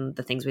songs and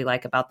the things we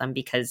like about them,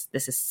 because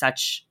this is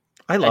such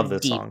I love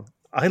this song.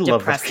 I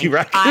love Rocky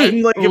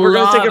Raccoon. Like, if we're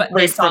going to take a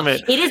break from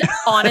it. It is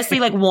honestly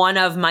like one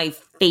of my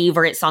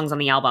favorite songs on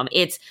the album.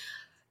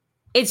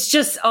 It's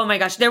just, oh my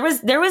gosh, there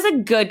was a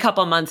good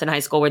couple months in high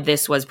school where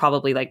this was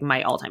probably like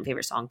my all-time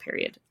favorite song,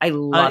 period. I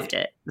loved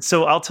it.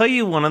 So I'll tell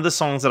you one of the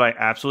songs that I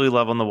absolutely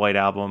love on the White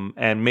Album,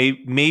 and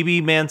maybe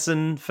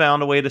Manson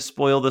found a way to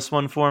spoil this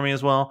one for me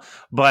as well,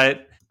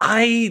 but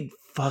I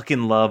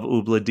fucking love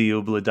Oobla Dee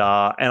Oobla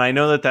Da, and I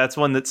know that that's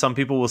one that some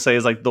people will say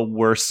is like the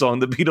worst song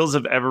the Beatles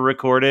have ever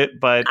recorded,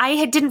 but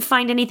I didn't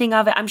find anything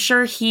of it. I'm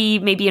sure he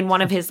maybe in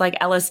one of his like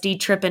LSD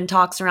tripping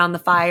talks around the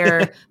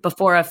fire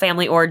before a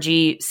family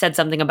orgy said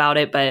something about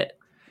it, but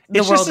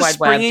it's just a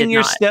spring in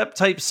your step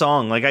type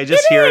song. Like, I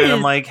just hear it and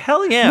I'm like,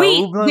 hell yeah.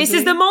 Wait, this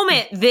is the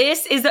moment.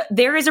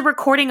 There is a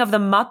recording of the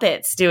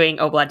Muppets doing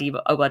Obla Dee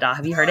Obla Da.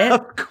 Have you heard it?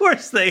 Of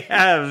course they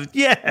have.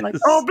 Yes. Like,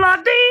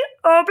 Obla Dee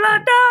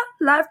Obla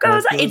Da, life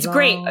goes on. It's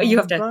great. You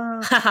have to.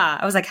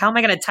 I was like, how am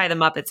I going to tie the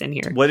Muppets in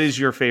here? What is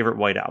your favorite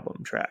White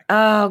Album track?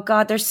 Oh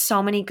God, there's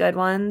so many good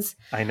ones.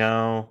 I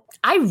know.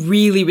 I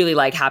really, really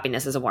like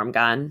Happiness is a Warm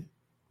Gun.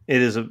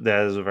 That is a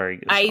very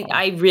good song.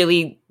 I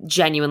really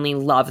genuinely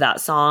love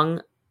that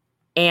song.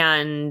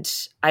 And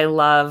I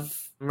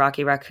love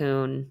Rocky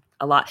Raccoon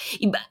a lot.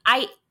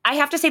 I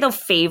have to say, though,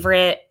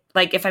 favorite,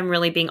 like if I'm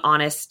really being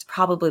honest,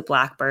 probably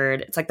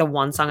Blackbird. It's like the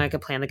one song I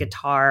could play on the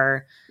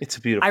guitar. It's a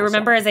beautiful I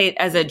remember song.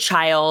 as a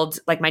child,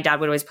 like my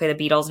dad would always play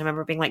the Beatles. I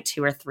remember being like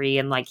 2 or 3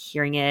 and like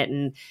hearing it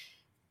and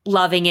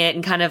loving it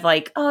and kind of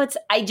like,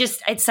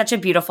 it's such a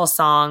beautiful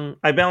song.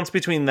 I bounce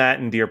between that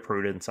and Dear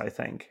Prudence, I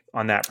think,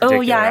 on that particular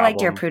Oh yeah, I album. like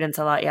Dear Prudence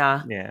a lot,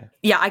 yeah.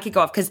 Yeah, I could go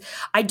off because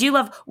I do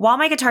love While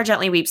My Guitar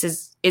Gently Weeps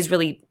is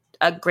really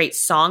a great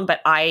song, but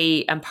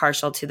I am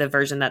partial to the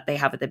version that they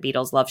have at the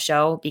Beatles Love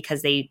Show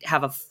because they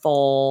have a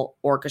full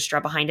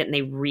orchestra behind it and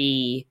they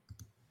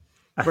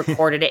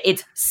recorded it.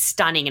 It's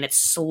stunning and it's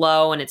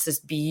slow and it's this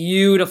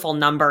beautiful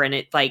number and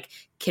it like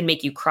can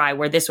make you cry,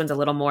 where this one's a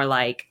little more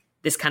like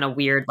this kind of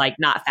weird, like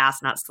not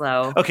fast, not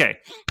slow. Okay,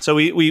 so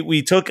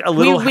we took a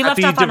little we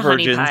happy left off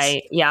divergence. on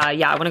Honey Pie.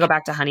 Yeah, I want to go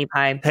back to Honey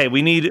Pie. Hey,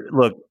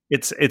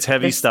 It's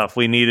heavy stuff.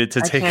 We needed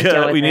to take a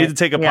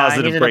Yeah, I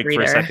positive needed a break for a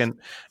breather. second.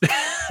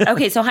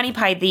 Okay, so Honey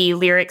Pie, the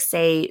lyrics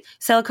say,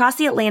 sail across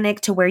the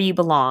Atlantic to where you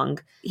belong.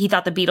 He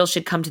thought the Beatles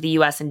should come to the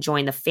U.S. and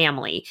join the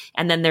family.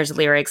 And then there's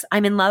lyrics,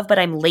 I'm in love, but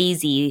I'm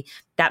lazy.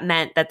 That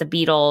meant that the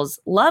Beatles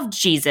loved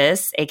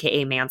Jesus,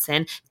 a.k.a.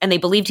 Manson, and they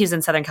believed he was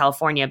in Southern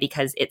California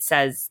because it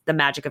says the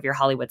magic of your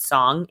Hollywood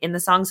song in the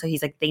song. So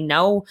he's like, they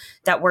know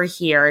that we're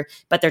here,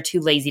 but they're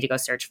too lazy to go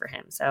search for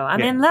him. So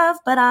I'm in love,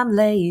 but I'm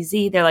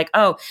lazy. They're like,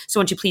 oh, so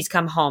won't you please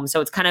come home?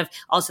 So it's kind of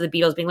also the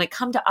Beatles being like,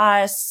 come to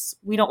us.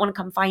 We don't want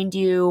to come find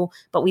you,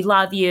 but we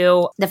love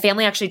you. The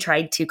family actually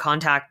tried to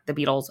contact the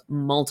Beatles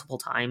multiple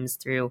times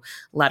through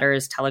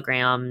letters,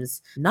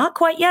 telegrams, not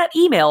quite yet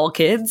email,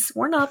 kids.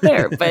 We're not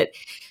there, but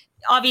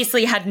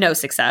obviously had no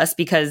success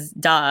because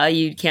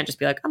you can't just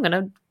be like, I'm going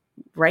to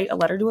write a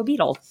letter to a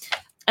Beatle.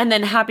 And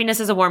then Happiness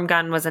is a Warm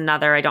Gun was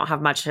another. I don't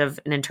have much of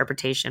an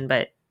interpretation,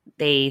 but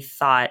they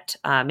thought,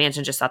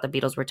 Manson just thought the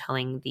Beatles were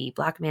telling the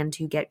black man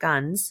to get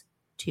guns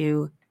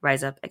to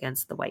rise up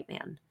against the white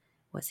man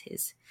was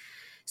his.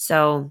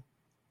 So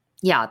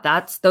yeah,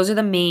 those are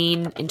the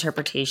main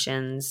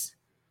interpretations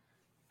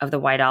of the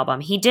White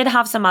Album. He did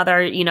have some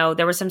other,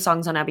 there were some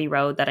songs on Abbey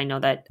Road that I know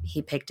that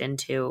he picked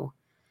into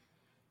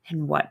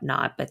and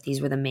whatnot, but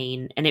these were the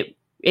main, and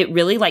it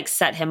really like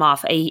set him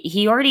off.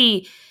 He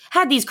already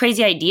had these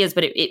crazy ideas,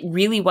 but it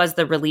really was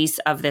the release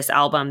of this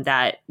album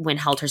that when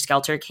Helter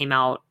Skelter came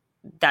out,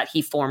 that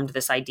he formed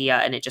this idea,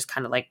 and it just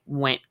kind of like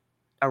went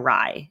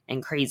awry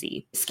and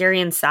crazy. Scary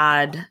and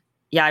Sad.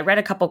 Yeah, I read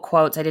a couple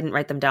quotes. I didn't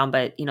write them down,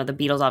 but the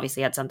Beatles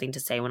obviously had something to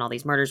say when all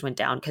these murders went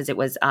down, because it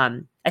was,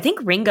 I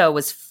think Ringo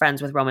was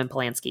friends with Roman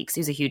Polanski because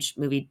he was a huge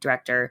movie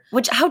director,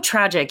 which how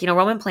tragic.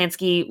 Roman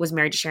Polanski was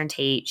married to Sharon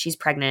Tate. She's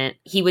pregnant.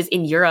 He was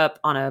in Europe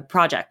on a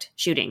project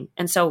shooting.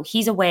 And so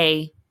he's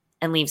away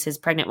and leaves his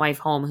pregnant wife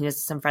home, who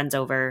has some friends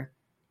over,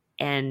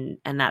 and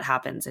that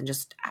happens. And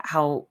just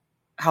how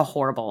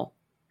horrible.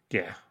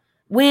 Yeah.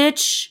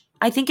 Which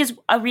I think is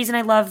a reason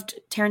I loved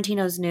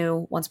Tarantino's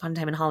new Once Upon a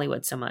Time in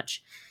Hollywood so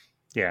much.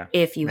 Yeah.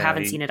 If you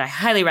haven't seen it, I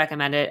highly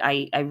recommend it.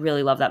 I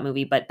really love that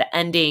movie, but the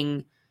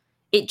ending,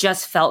 it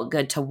just felt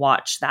good to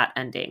watch that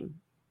ending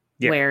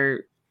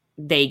where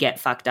they get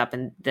fucked up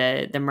and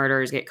the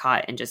murderers get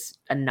caught and just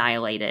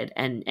annihilated.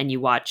 And you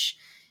watch,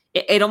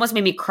 it almost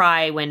made me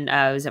cry when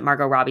was it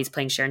Margot Robbie's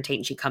playing Sharon Tate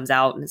and she comes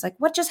out and it's like,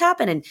 what just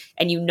happened? And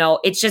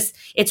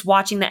it's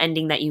watching the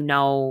ending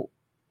that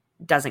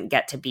doesn't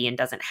get to be and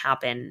doesn't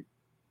happen.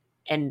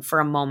 And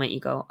for a moment you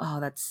go, oh,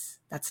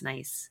 that's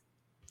nice.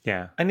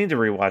 Yeah, I need to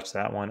rewatch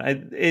that one.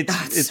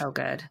 It's so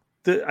good.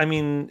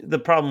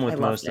 The problem with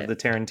most of the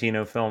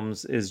Tarantino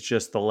films is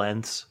just the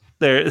lengths.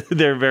 They're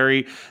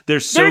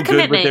so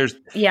good, but there's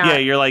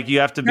you're like, you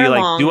have to be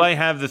like, do I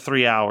have the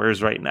 3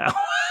 hours right now?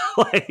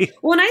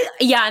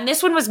 And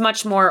this one was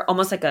much more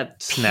almost like a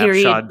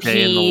snapshot period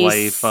day in the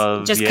life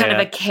of just kind of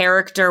a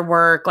character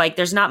work. Like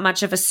there's not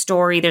much of a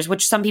story.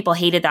 Which some people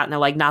hated that and they're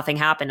like, nothing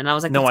happened. And I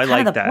was like, that's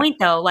kind of the point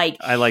though. Like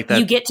I like that.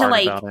 You get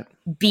to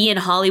be in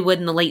Hollywood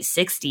in the late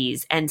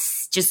 60s and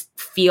just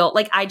feel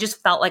like I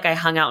just felt like I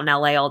hung out in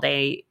LA all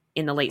day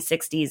in the late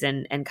 60s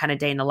and kind of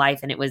day in the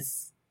life. And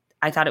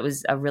I thought it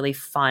was a really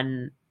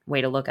fun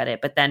way to look at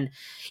it. But then,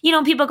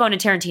 people go into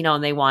Tarantino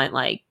and they want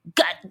like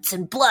guts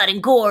and blood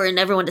and gore and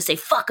everyone to say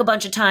fuck a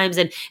bunch of times.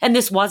 And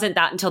this wasn't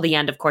that until the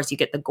end. Of course, you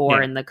get the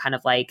gore and the kind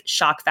of like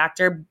shock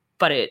factor,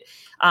 but it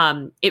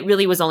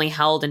really was only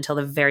held until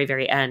the very,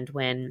 very end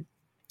when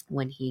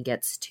he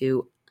gets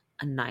to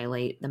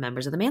annihilate the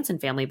members of the Manson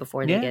family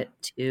before they get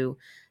to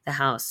the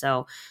house.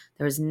 So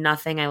there was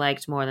nothing I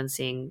liked more than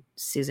seeing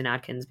Susan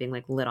Atkins being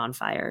like lit on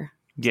fire.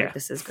 Yeah, like,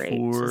 this is great.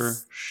 For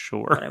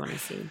sure. What I want to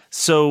see.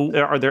 So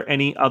are there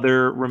any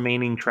other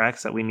remaining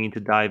tracks that we need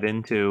to dive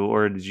into,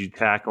 or did you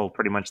tackle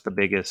pretty much the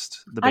biggest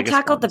I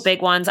tackled the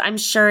big ones. I'm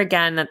sure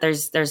again that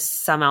there's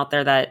some out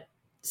there that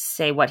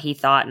say what he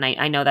thought, and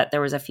I know that there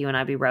was a few in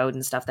Abbey Road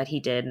and stuff that he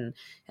did, and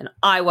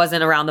I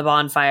wasn't around the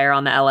bonfire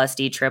on the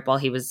LSD trip while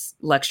he was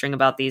lecturing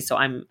about these, so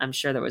I'm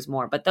sure there was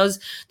more, but those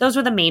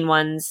were the main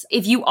ones.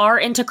 If you are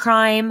into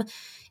crime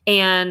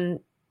and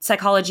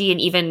psychology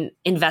and even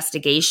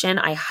investigation,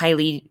 I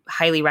highly,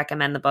 highly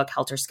recommend the book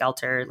Helter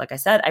Skelter. Like I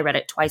said, I read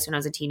it twice when I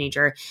was a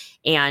teenager.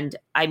 And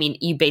I mean,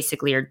 you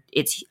basically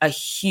it's a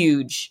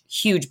huge,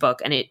 huge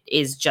book. And it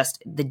is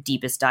just the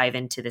deepest dive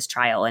into this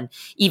trial. And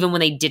even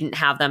when they didn't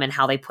have them and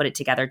how they put it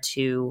together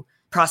to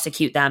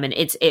prosecute them. And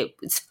it's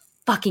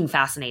fucking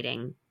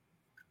fascinating.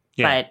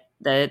 Yeah.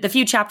 But the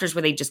few chapters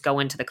where they just go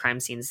into the crime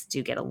scenes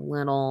do get a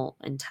little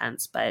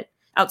intense. But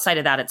outside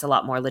of that, it's a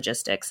lot more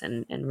logistics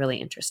and really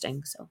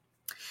interesting. So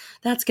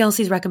that's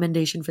Kelsey's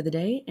recommendation for the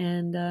day.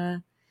 And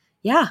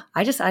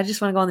I just want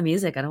to go on the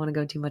music. I don't want to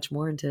go too much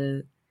more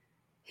into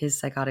his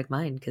psychotic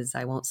mind because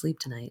I won't sleep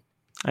tonight.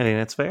 I think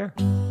that's fair.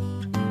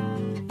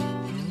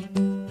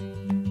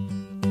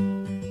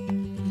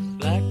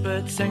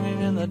 Blackbird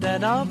singing in the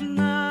dead of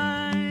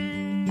night.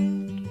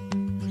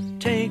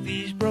 Take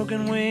these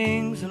broken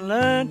wings and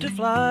learn to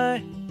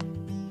fly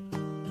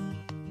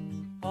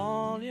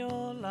all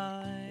your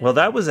life. Well,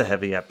 that was a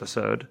heavy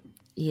episode.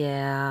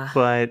 Yeah.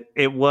 but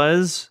it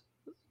was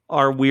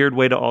our weird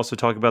way to also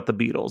talk about the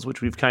Beatles,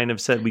 which we've kind of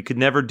said we could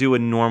never do a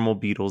normal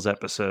Beatles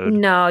episode.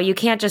 No, you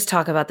can't just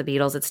talk about the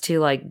Beatles. It's too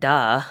like,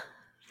 duh.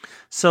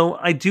 So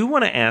I do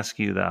want to ask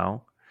you,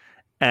 though,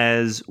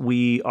 as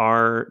we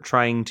are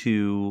trying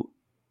to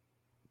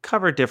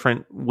cover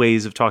different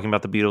ways of talking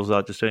about the Beatles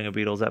without just doing a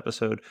Beatles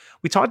episode,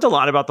 we talked a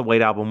lot about the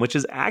White Album, which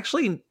is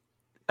actually,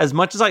 as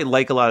much as I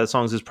like a lot of the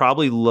songs, is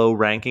probably low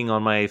ranking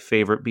on my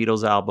favorite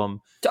Beatles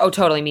album. Oh,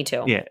 totally. Me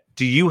too. Yeah.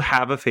 Do you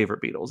have a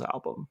favorite Beatles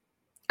album?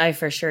 I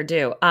for sure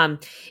do.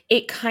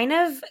 It kind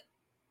of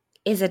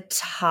is a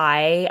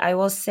tie, I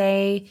will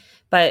say,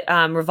 but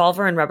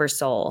Revolver and Rubber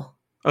Soul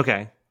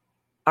Okay.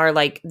 are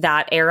like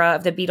that era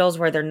of the Beatles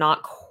where they're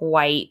not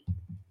quite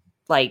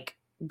like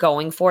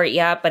going for it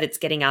yet, but it's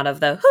getting out of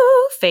the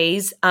whoo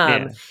phase.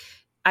 Yeah.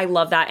 I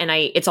love that, and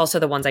it's also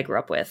the ones I grew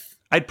up with.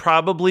 I'd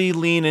probably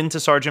lean into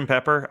Sgt.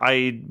 Pepper.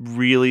 I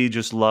really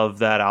just love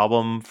that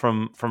album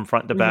from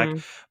front to back.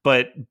 Mhm.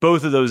 But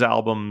both of those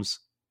albums,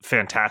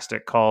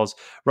 fantastic calls.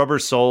 Rubber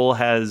Soul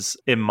has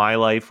In My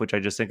Life, which I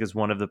just think is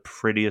one of the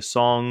prettiest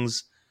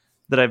songs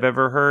that I've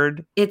ever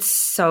heard. It's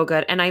so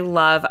good, and I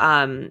love.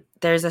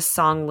 There's a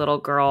song, "Little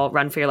Girl,"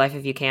 "Run for Your Life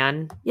If You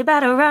Can." You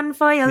better run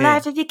for your Yeah.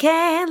 life if you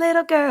can,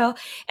 little girl.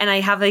 And I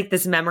have like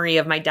this memory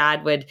of my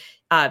dad would.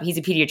 He's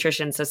a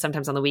pediatrician, so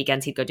sometimes on the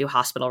weekends he'd go do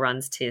hospital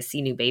runs to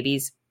see new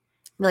babies.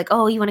 Be like,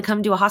 oh, you want to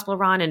come do a hospital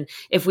run? And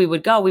if we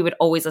would go, we would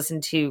always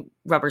listen to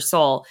Rubber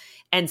Soul.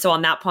 And so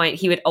on that point,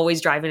 he would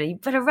always drive in. You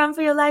better run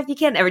for your life, you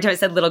can. Every time I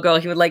said "little girl,"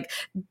 he would like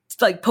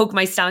poke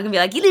my stomach and be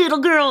like, "You little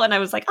girl," and I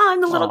was like, "Oh, I'm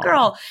the little Aw.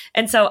 girl."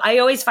 And so I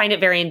always find it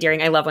very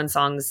endearing. I love when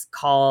songs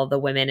call the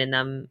women in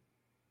them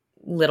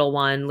little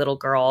one, little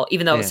girl,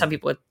 even though Yeah. some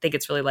people would think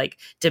it's really like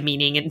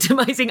demeaning and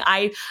demising.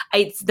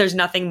 There's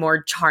nothing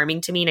more charming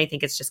to me, and I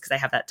think it's just because I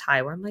have that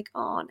tie where I'm like,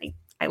 oh, and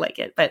I like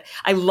it. But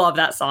I love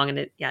that song, and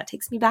it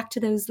takes me back to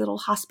those little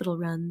hospital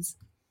runs.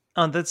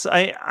 That's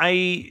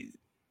I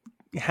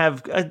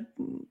have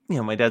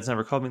my dad's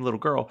never called me little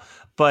girl,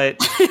 but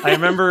I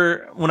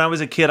remember when I was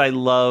a kid, I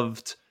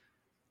loved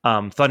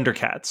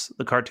Thundercats,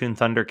 the cartoon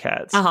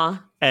Thundercats.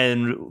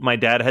 And my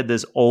dad had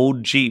this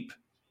old Jeep,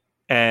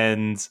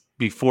 and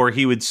before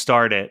he would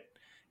start it,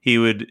 he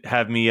would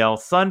have me yell,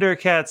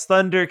 "Thundercats,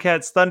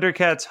 Thundercats,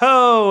 Thundercats,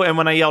 ho!" And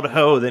when I yelled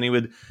ho, then he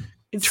would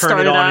turn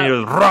it on and he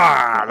would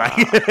rah,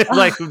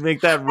 like would make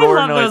that I roar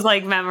love noise. those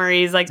like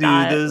memories like Dude,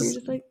 that. those- You're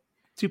just like,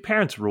 Do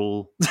parents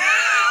rule?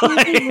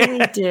 they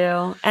really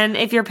do. And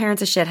if your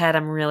parent's a shithead,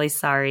 I'm really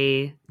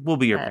sorry. We'll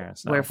be your that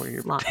parents. Now. We're We're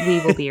your we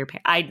will be your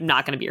parent. I'm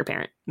not going to be your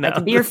parent. No. I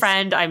can be your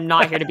friend. I'm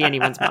not here to be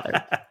anyone's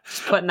mother.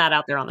 Just putting that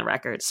out there on the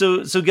record. So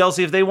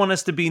Gelsey, if they want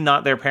us to be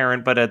not their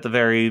parent, but at the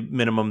very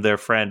minimum their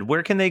friend,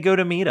 where can they go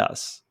to meet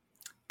us?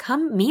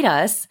 Come meet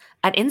us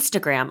at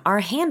Instagram. Our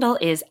handle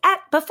is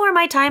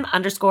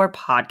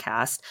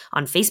 @BeforeMyTime_podcast.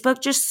 On Facebook,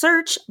 just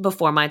search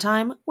Before My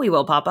Time. We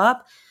will pop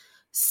up.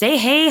 Say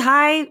hey,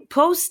 hi,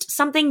 post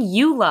something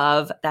you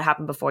love that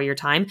happened before your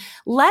time.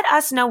 Let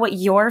us know what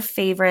your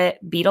favorite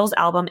Beatles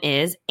album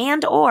is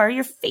and or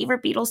your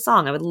favorite Beatles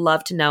song. I would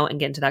love to know and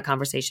get into that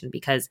conversation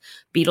because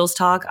Beatles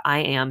talk, I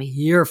am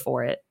here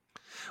for it.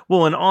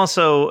 Well, and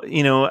also,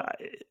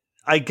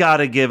 I got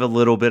to give a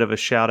little bit of a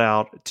shout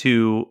out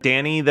to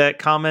Danny that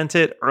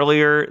commented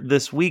earlier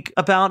this week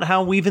about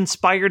how we've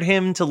inspired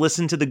him to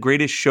listen to the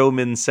Greatest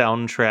Showman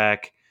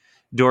soundtrack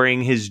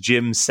during his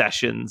gym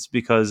sessions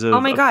because of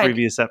a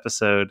previous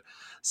episode.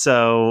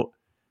 So,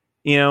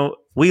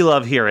 we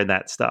love hearing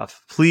that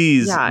stuff.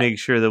 Please make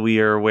sure that we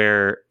are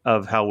aware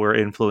of how we're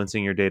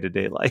influencing your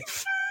day-to-day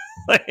life.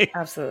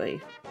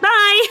 Absolutely.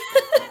 Bye.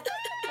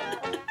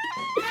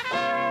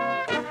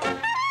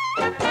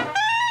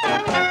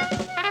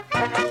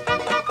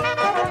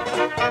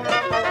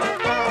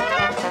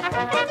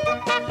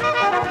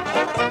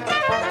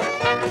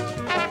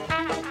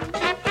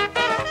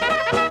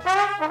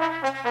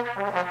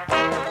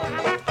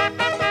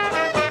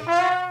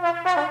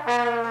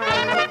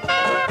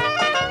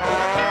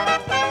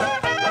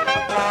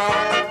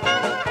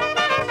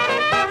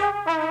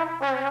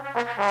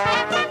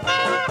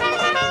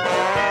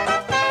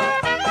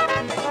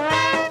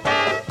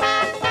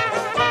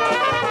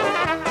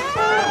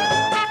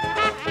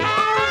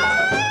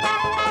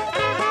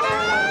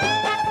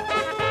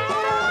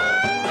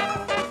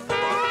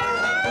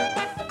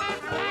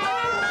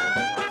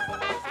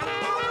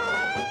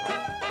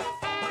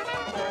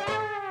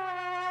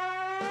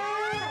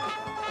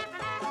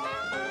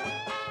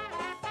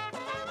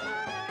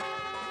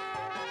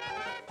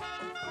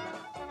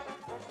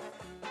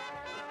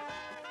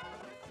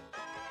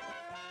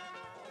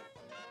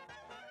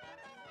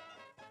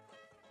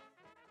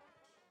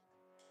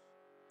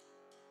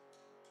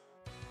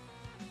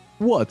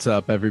 What's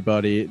up,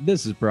 everybody?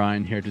 This is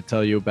Brian here to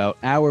tell you about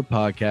our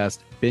podcast,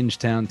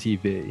 Bingetown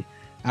TV.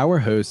 Our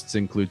hosts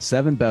include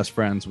 7 best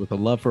friends with a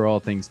love for all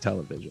things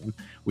television.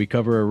 We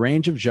cover a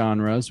range of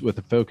genres with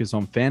a focus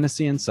on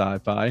fantasy and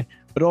sci-fi,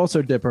 but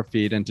also dip our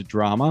feet into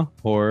drama,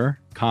 horror,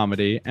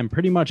 comedy, and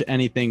pretty much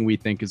anything we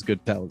think is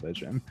good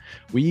television.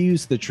 We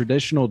use the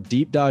traditional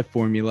deep dive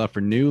formula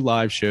for new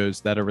live shows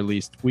that are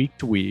released week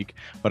to week,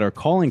 but our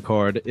calling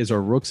card is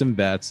our Rooks and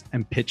Vets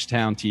and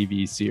Pitchtown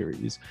TV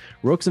series.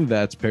 Rooks and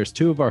Vets pairs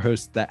 2 of our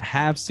hosts that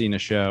have seen a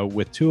show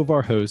with 2 of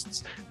our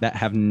hosts that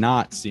have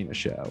not seen a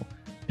show.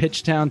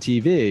 Pitchtown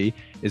TV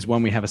is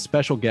when we have a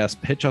special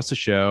guest pitch us a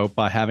show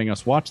by having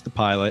us watch the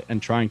pilot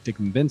and trying to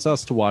convince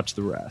us to watch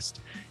the rest.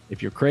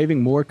 If you're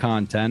craving more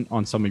content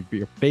on some of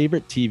your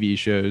favorite TV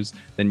shows,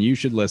 then you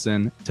should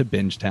listen to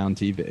Bingetown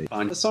TV.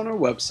 Find us on our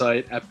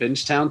website at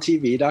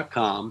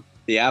bingetowntv.com,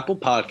 the Apple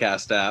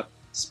Podcast app,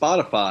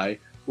 Spotify,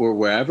 or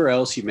wherever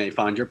else you may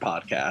find your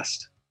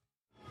podcast.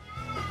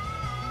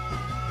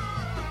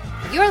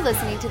 You're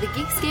listening to the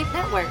Geekscape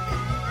Network.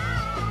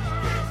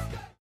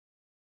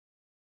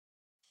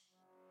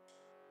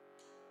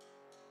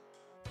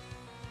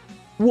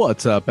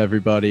 What's up,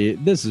 everybody?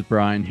 This is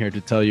Brian here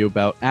to tell you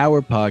about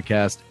our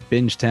podcast,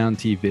 Bingetown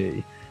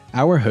TV.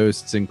 Our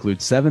hosts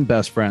include 7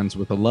 best friends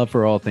with a love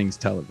for all things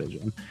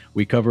television.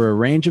 We cover a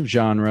range of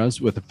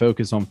genres with a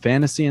focus on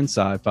fantasy and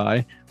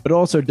sci-fi, but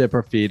also dip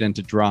our feet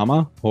into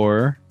drama,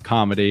 horror,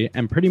 comedy,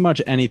 and pretty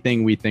much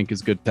anything we think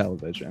is good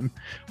television.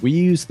 We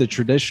use the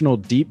traditional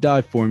deep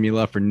dive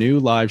formula for new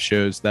live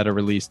shows that are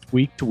released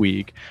week to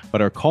week,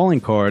 but our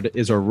calling card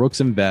is our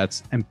Rooks and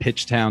Vets and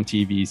Pitchtown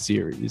TV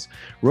series.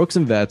 Rooks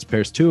and Vets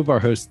pairs 2 of our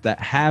hosts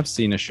that have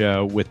seen a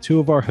show with 2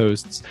 of our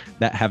hosts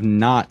that have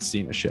not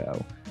seen a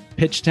show.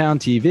 Pitchtown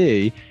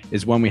TV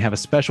is when we have a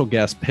special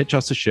guest pitch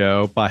us a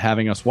show by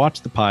having us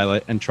watch the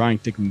pilot and trying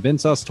to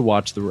convince us to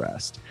watch the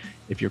rest.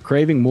 If you're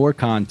craving more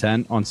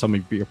content on some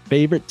of your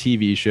favorite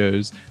TV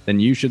shows,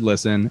 then you should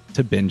listen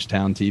to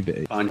Bingetown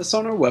TV. Find us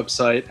on our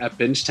website at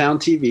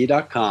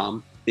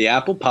bingetowntv.com, the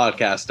Apple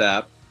Podcast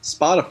app,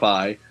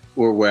 Spotify,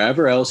 or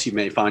wherever else you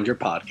may find your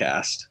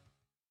podcast.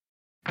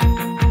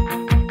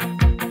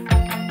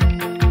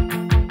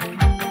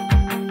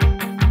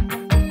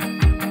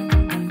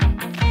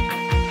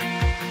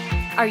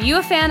 Are you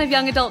a fan of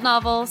young adult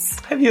novels?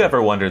 Have you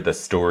ever wondered the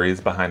stories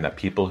behind the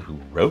people who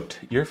wrote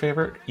your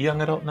favorite young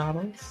adult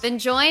novels? Then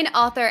join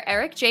author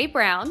Eric J.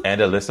 Brown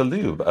And Alyssa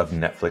Lube of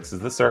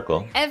Netflix's The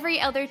Circle. every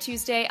other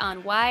Tuesday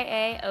on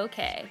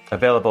YAOK.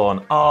 Available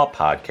on all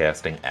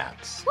podcasting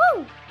apps.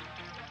 Woo!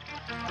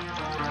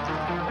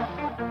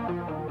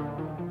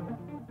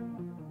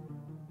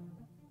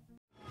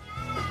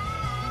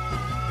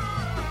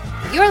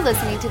 You're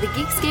listening to the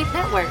Geekscape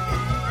Network.